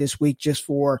jersey this week just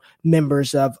for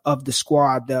members of the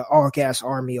squad, the All Gas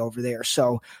Army over there.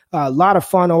 So a lot of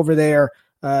fun over there.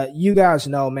 You guys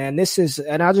know, man, this is,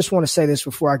 and I just want to say this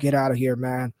before I get out of here,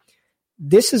 man.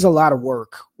 This is a lot of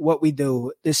work, what we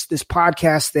do, this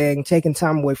podcast thing, taking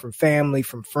time away from family,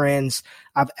 from friends.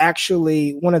 I've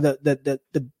actually, one of the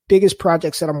biggest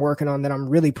projects that I'm working on that I'm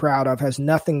really proud of has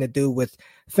nothing to do with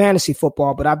fantasy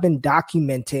football, but I've been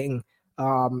documenting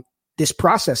this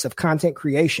process of content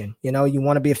creation. You know, you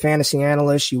want to be a fantasy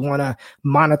analyst, you want to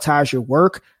monetize your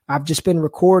work. I've just been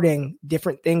recording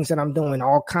different things that I'm doing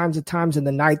all kinds of times in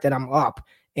the night that I'm up.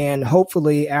 And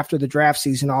hopefully after the draft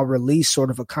season, I'll release sort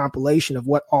of a compilation of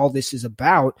what all this is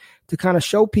about to kind of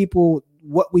show people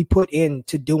what we put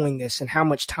into doing this and how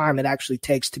much time it actually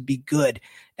takes to be good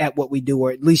at what we do,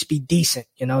 or at least be decent.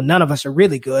 You know, none of us are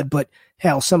really good, but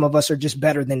hell, some of us are just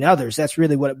better than others. That's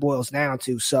really what it boils down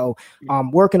to. So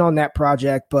I'm working on that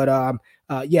project, but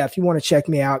yeah, if you want to check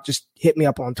me out, just hit me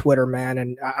up on Twitter, man.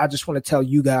 And I just want to tell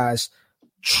you guys,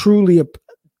 truly,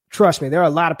 trust me, there are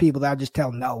a lot of people that I just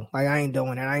tell no, like I ain't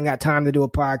doing it. I ain't got time to do a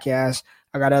podcast.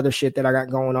 I got other shit that I got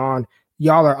going on.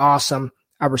 Y'all are awesome.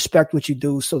 I respect what you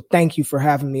do. So thank you for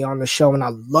having me on the show. And I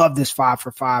love this 5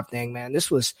 for 5 thing, man. This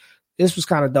was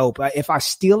kind of dope. If I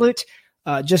steal it,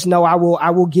 just know I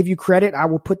will give you credit. I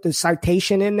will put the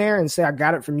citation in there and say I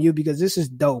got it from you because this is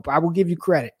dope. I will give you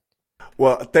credit.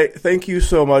 Well, thank you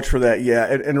so much for that.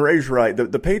 Yeah. And Ray's right. The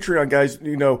Patreon guys,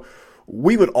 you know,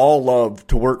 we would all love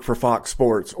to work for Fox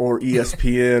Sports or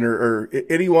ESPN or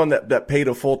anyone that paid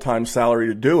a full-time salary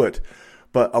to do it.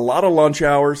 But a lot of lunch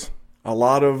hours, a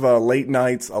lot of late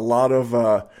nights, a lot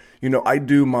of, you know, I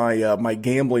do my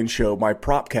gambling show, my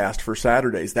Propcast for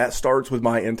Saturdays. That starts with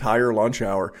my entire lunch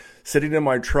hour, sitting in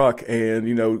my truck and,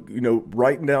 you know,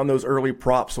 writing down those early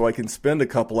props so I can spend a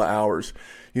couple of hours,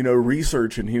 you know,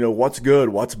 researching, you know, what's good,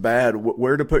 what's bad,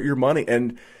 where to put your money.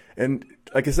 And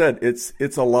like I said,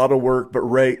 it's a lot of work. But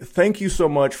Ray, thank you so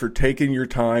much for taking your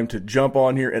time to jump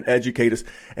on here and educate us.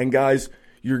 And guys,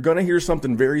 you're going to hear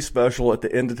something very special at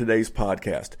the end of today's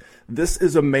podcast. This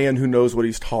is a man who knows what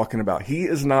he's talking about. He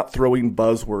is not throwing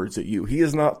buzzwords at you. He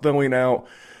is not throwing out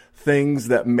things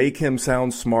that make him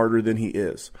sound smarter than he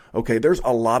is. Okay, there's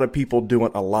a lot of people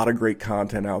doing a lot of great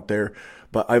content out there,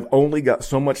 but I've only got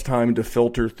so much time to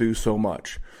filter through so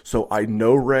much. So I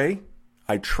know Ray.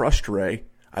 I trust Ray.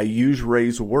 I use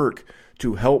Ray's work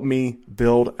to help me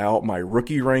build out my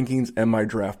rookie rankings and my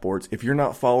draft boards. If you're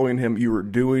not following him, you are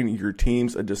doing your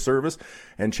teams a disservice.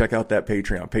 And check out that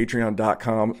Patreon,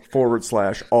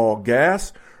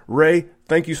 patreon.com/allgas. Ray,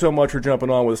 thank you so much for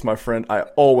jumping on with us, my friend. I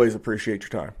always appreciate your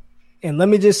time. And let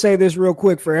me just say this real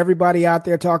quick for everybody out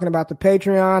there talking about the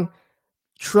Patreon.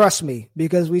 Trust me,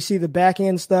 because we see the back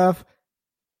end stuff.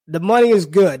 The money is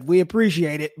good. We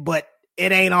appreciate it, but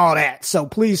it ain't all that. So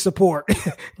please support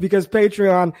because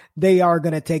Patreon, they are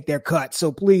going to take their cut.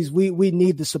 So please, we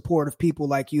need the support of people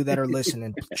like you that are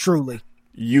listening. Truly.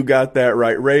 You got that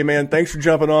right. Ray, man, thanks for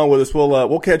jumping on with us.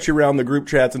 We'll catch you around the group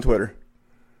chats and Twitter.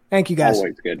 Thank you, guys.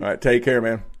 Always good. All right. Take care,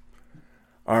 man.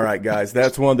 All right, guys.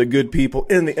 That's one of the good people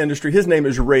in the industry. His name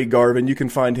is Ray Garvin. You can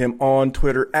find him on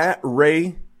Twitter at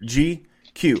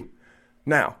RayGQ.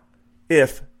 Now,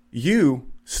 if you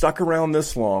stuck around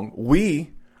this long,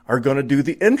 we are going to do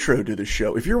the intro to the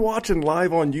show. If you're watching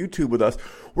live on YouTube with us,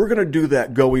 we're going to do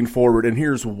that going forward, and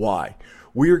here's why.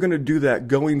 We are going to do that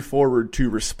going forward to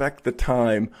respect the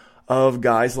time of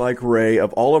guys like Ray,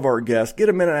 of all of our guests. Get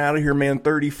a minute out of here, man,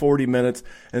 30, 40 minutes,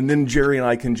 and then Jerry and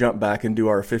I can jump back and do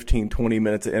our 15, 20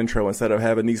 minutes of intro instead of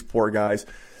having these poor guys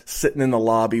sitting in the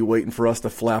lobby waiting for us to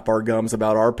flap our gums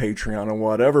about our Patreon and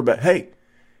whatever. But hey,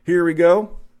 here we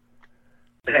go.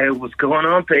 Hey, what's going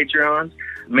on, Patreon?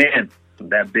 Man,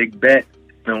 that big bet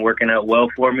has been working out well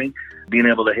for me. Being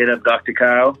able to hit up Dr.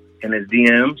 Kyle in his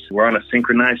DMs. We're on a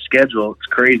synchronized schedule. It's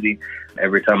crazy.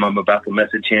 Every time I'm about to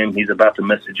message him, he's about to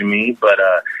message me. But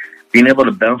being able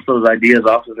to bounce those ideas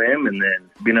off of him and then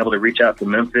being able to reach out to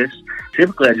Memphis.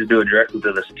 Typically, I just do it directly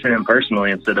to the team personally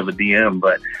instead of a DM.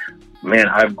 But, man,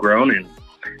 I've grown in,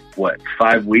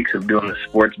 5 weeks of doing the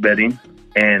sports betting,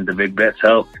 and the big bets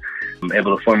helped. I'm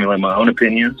able to formulate my own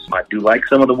opinions. I do like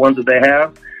some of the ones that they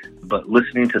have, but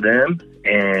listening to them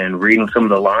and reading some of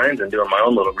the lines and doing my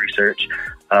own little research,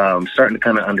 starting to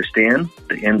kind of understand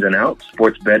the ins and outs,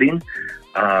 sports betting,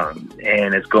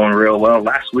 and it's going real well.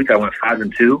 Last week I went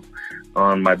 5-2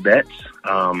 on my bets.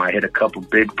 I hit a couple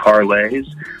big parlays.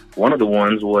 One of the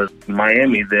ones was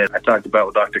Miami that I talked about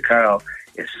with Dr. Kyle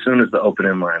as soon as the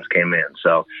opening lines came in.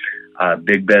 So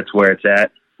big bets where it's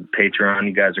at. Patreon,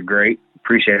 you guys are great.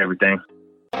 Appreciate everything.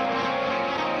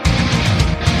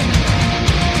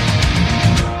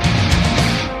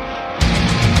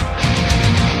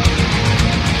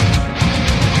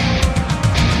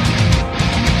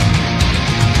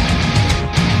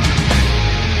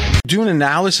 Doing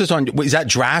analysis on, is that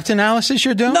draft analysis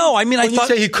you're doing? No, I mean, I thought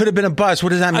you say he could have been a bust. What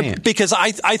does that mean? Because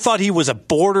I thought he was a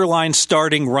borderline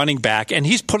starting running back, and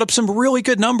he's put up some really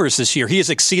good numbers this year. He has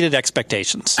exceeded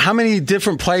expectations. How many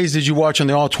different plays did you watch on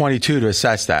the All-22 to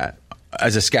assess that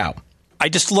as a scout? I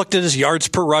just looked at his yards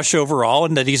per rush overall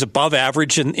and that he's above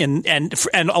average. And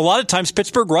a lot of times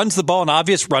Pittsburgh runs the ball in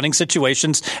obvious running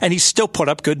situations, and he's still put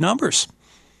up good numbers.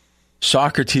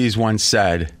 Socrates once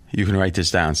said, you can write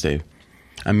this down, Steve,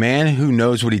 a man who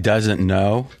knows what he doesn't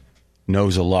know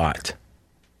knows a lot.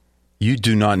 You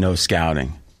do not know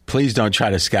scouting. Please don't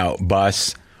try to scout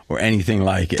bus or anything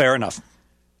like it. Fair enough.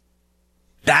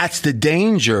 That's the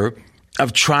danger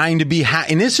of trying to be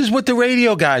and this is what the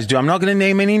radio guys do. I'm not going to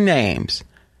name any names,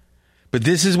 but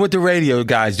this is what the radio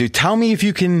guys do. Tell me if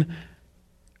you can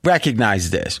recognize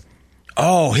this.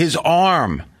 Oh, his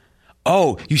arm.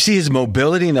 Oh, you see his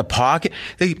mobility in the pocket?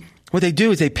 What they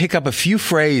do is they pick up a few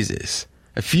phrases,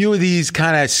 a few of these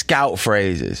kind of scout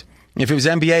phrases. If it was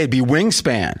NBA, it'd be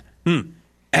wingspan.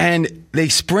 And they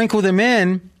sprinkle them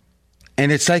in,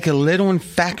 and it's like a little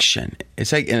infection.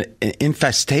 It's like an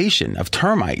infestation of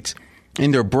termites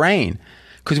in their brain.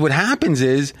 Because what happens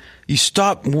is you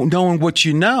stop knowing what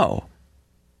you know,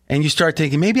 and you start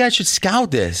thinking, maybe I should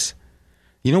scout this.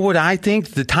 You know what I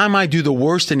think? The time I do the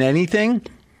worst in anything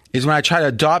is when I try to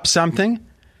adopt something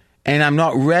and I'm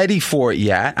not ready for it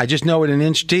yet. I just know it an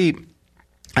inch deep.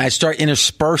 I start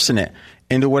interspersing it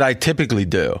into what I typically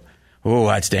do. Oh,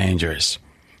 that's dangerous.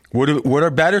 What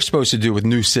are bettors supposed to do with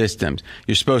new systems?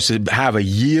 You're supposed to have a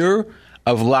year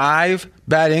of live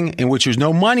betting in which there's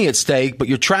no money at stake, but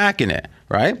you're tracking it,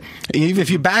 right? Even if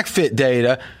you backfit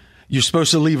data, you're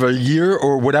supposed to leave a year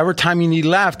or whatever time you need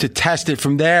left to test it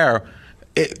from there.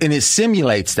 And it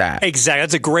simulates that. Exactly.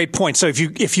 That's a great point. So if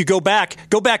you go back,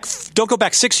 don't go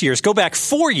back 6 years, go back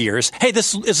 4 years. Hey,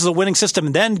 this is a winning system.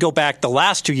 And then go back the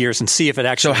last 2 years and see if it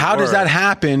actually So how works. does that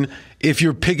happen if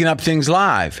you're picking up things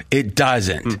live? It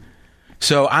doesn't.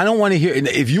 So I don't want to hear,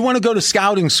 if you want to go to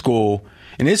scouting school,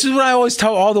 and this is what I always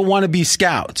tell all the wannabe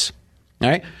scouts, all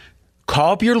right?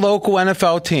 Call up your local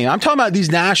NFL team. I'm talking about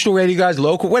these national radio guys,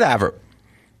 local, whatever.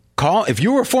 If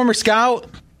you were a former scout,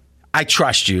 I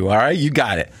trust you, all right? You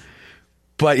got it.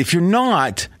 But if you're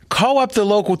not, call up the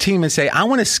local team and say, I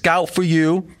want to scout for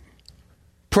you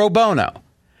pro bono.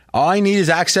 All I need is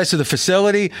access to the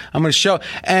facility. I'm going to show.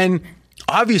 And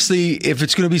obviously, if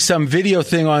it's going to be some video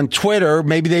thing on Twitter,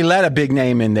 maybe they let a big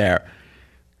name in there.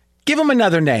 Give them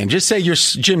another name. Just say you're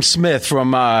Jim Smith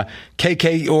from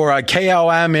KK or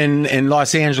KLM in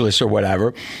Los Angeles or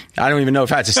whatever. I don't even know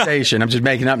if that's a station. I'm just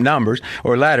making up numbers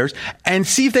or letters. And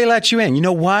see if they let you in. You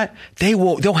know what?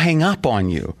 They'll hang up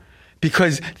on you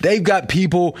because they've got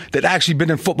people that actually been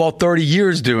in football 30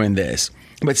 years doing this.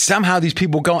 But somehow these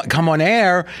people come on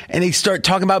air and they start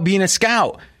talking about being a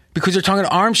scout because they're talking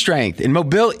arm strength and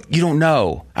mobility. You don't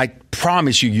know. I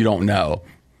promise you don't know.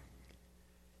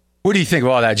 What do you think of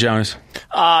all that, Jonas?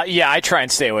 Yeah, I try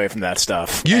and stay away from that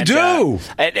stuff. You do?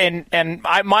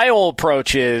 My whole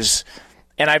approach is,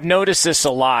 and I've noticed this a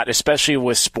lot, especially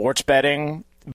with sports betting,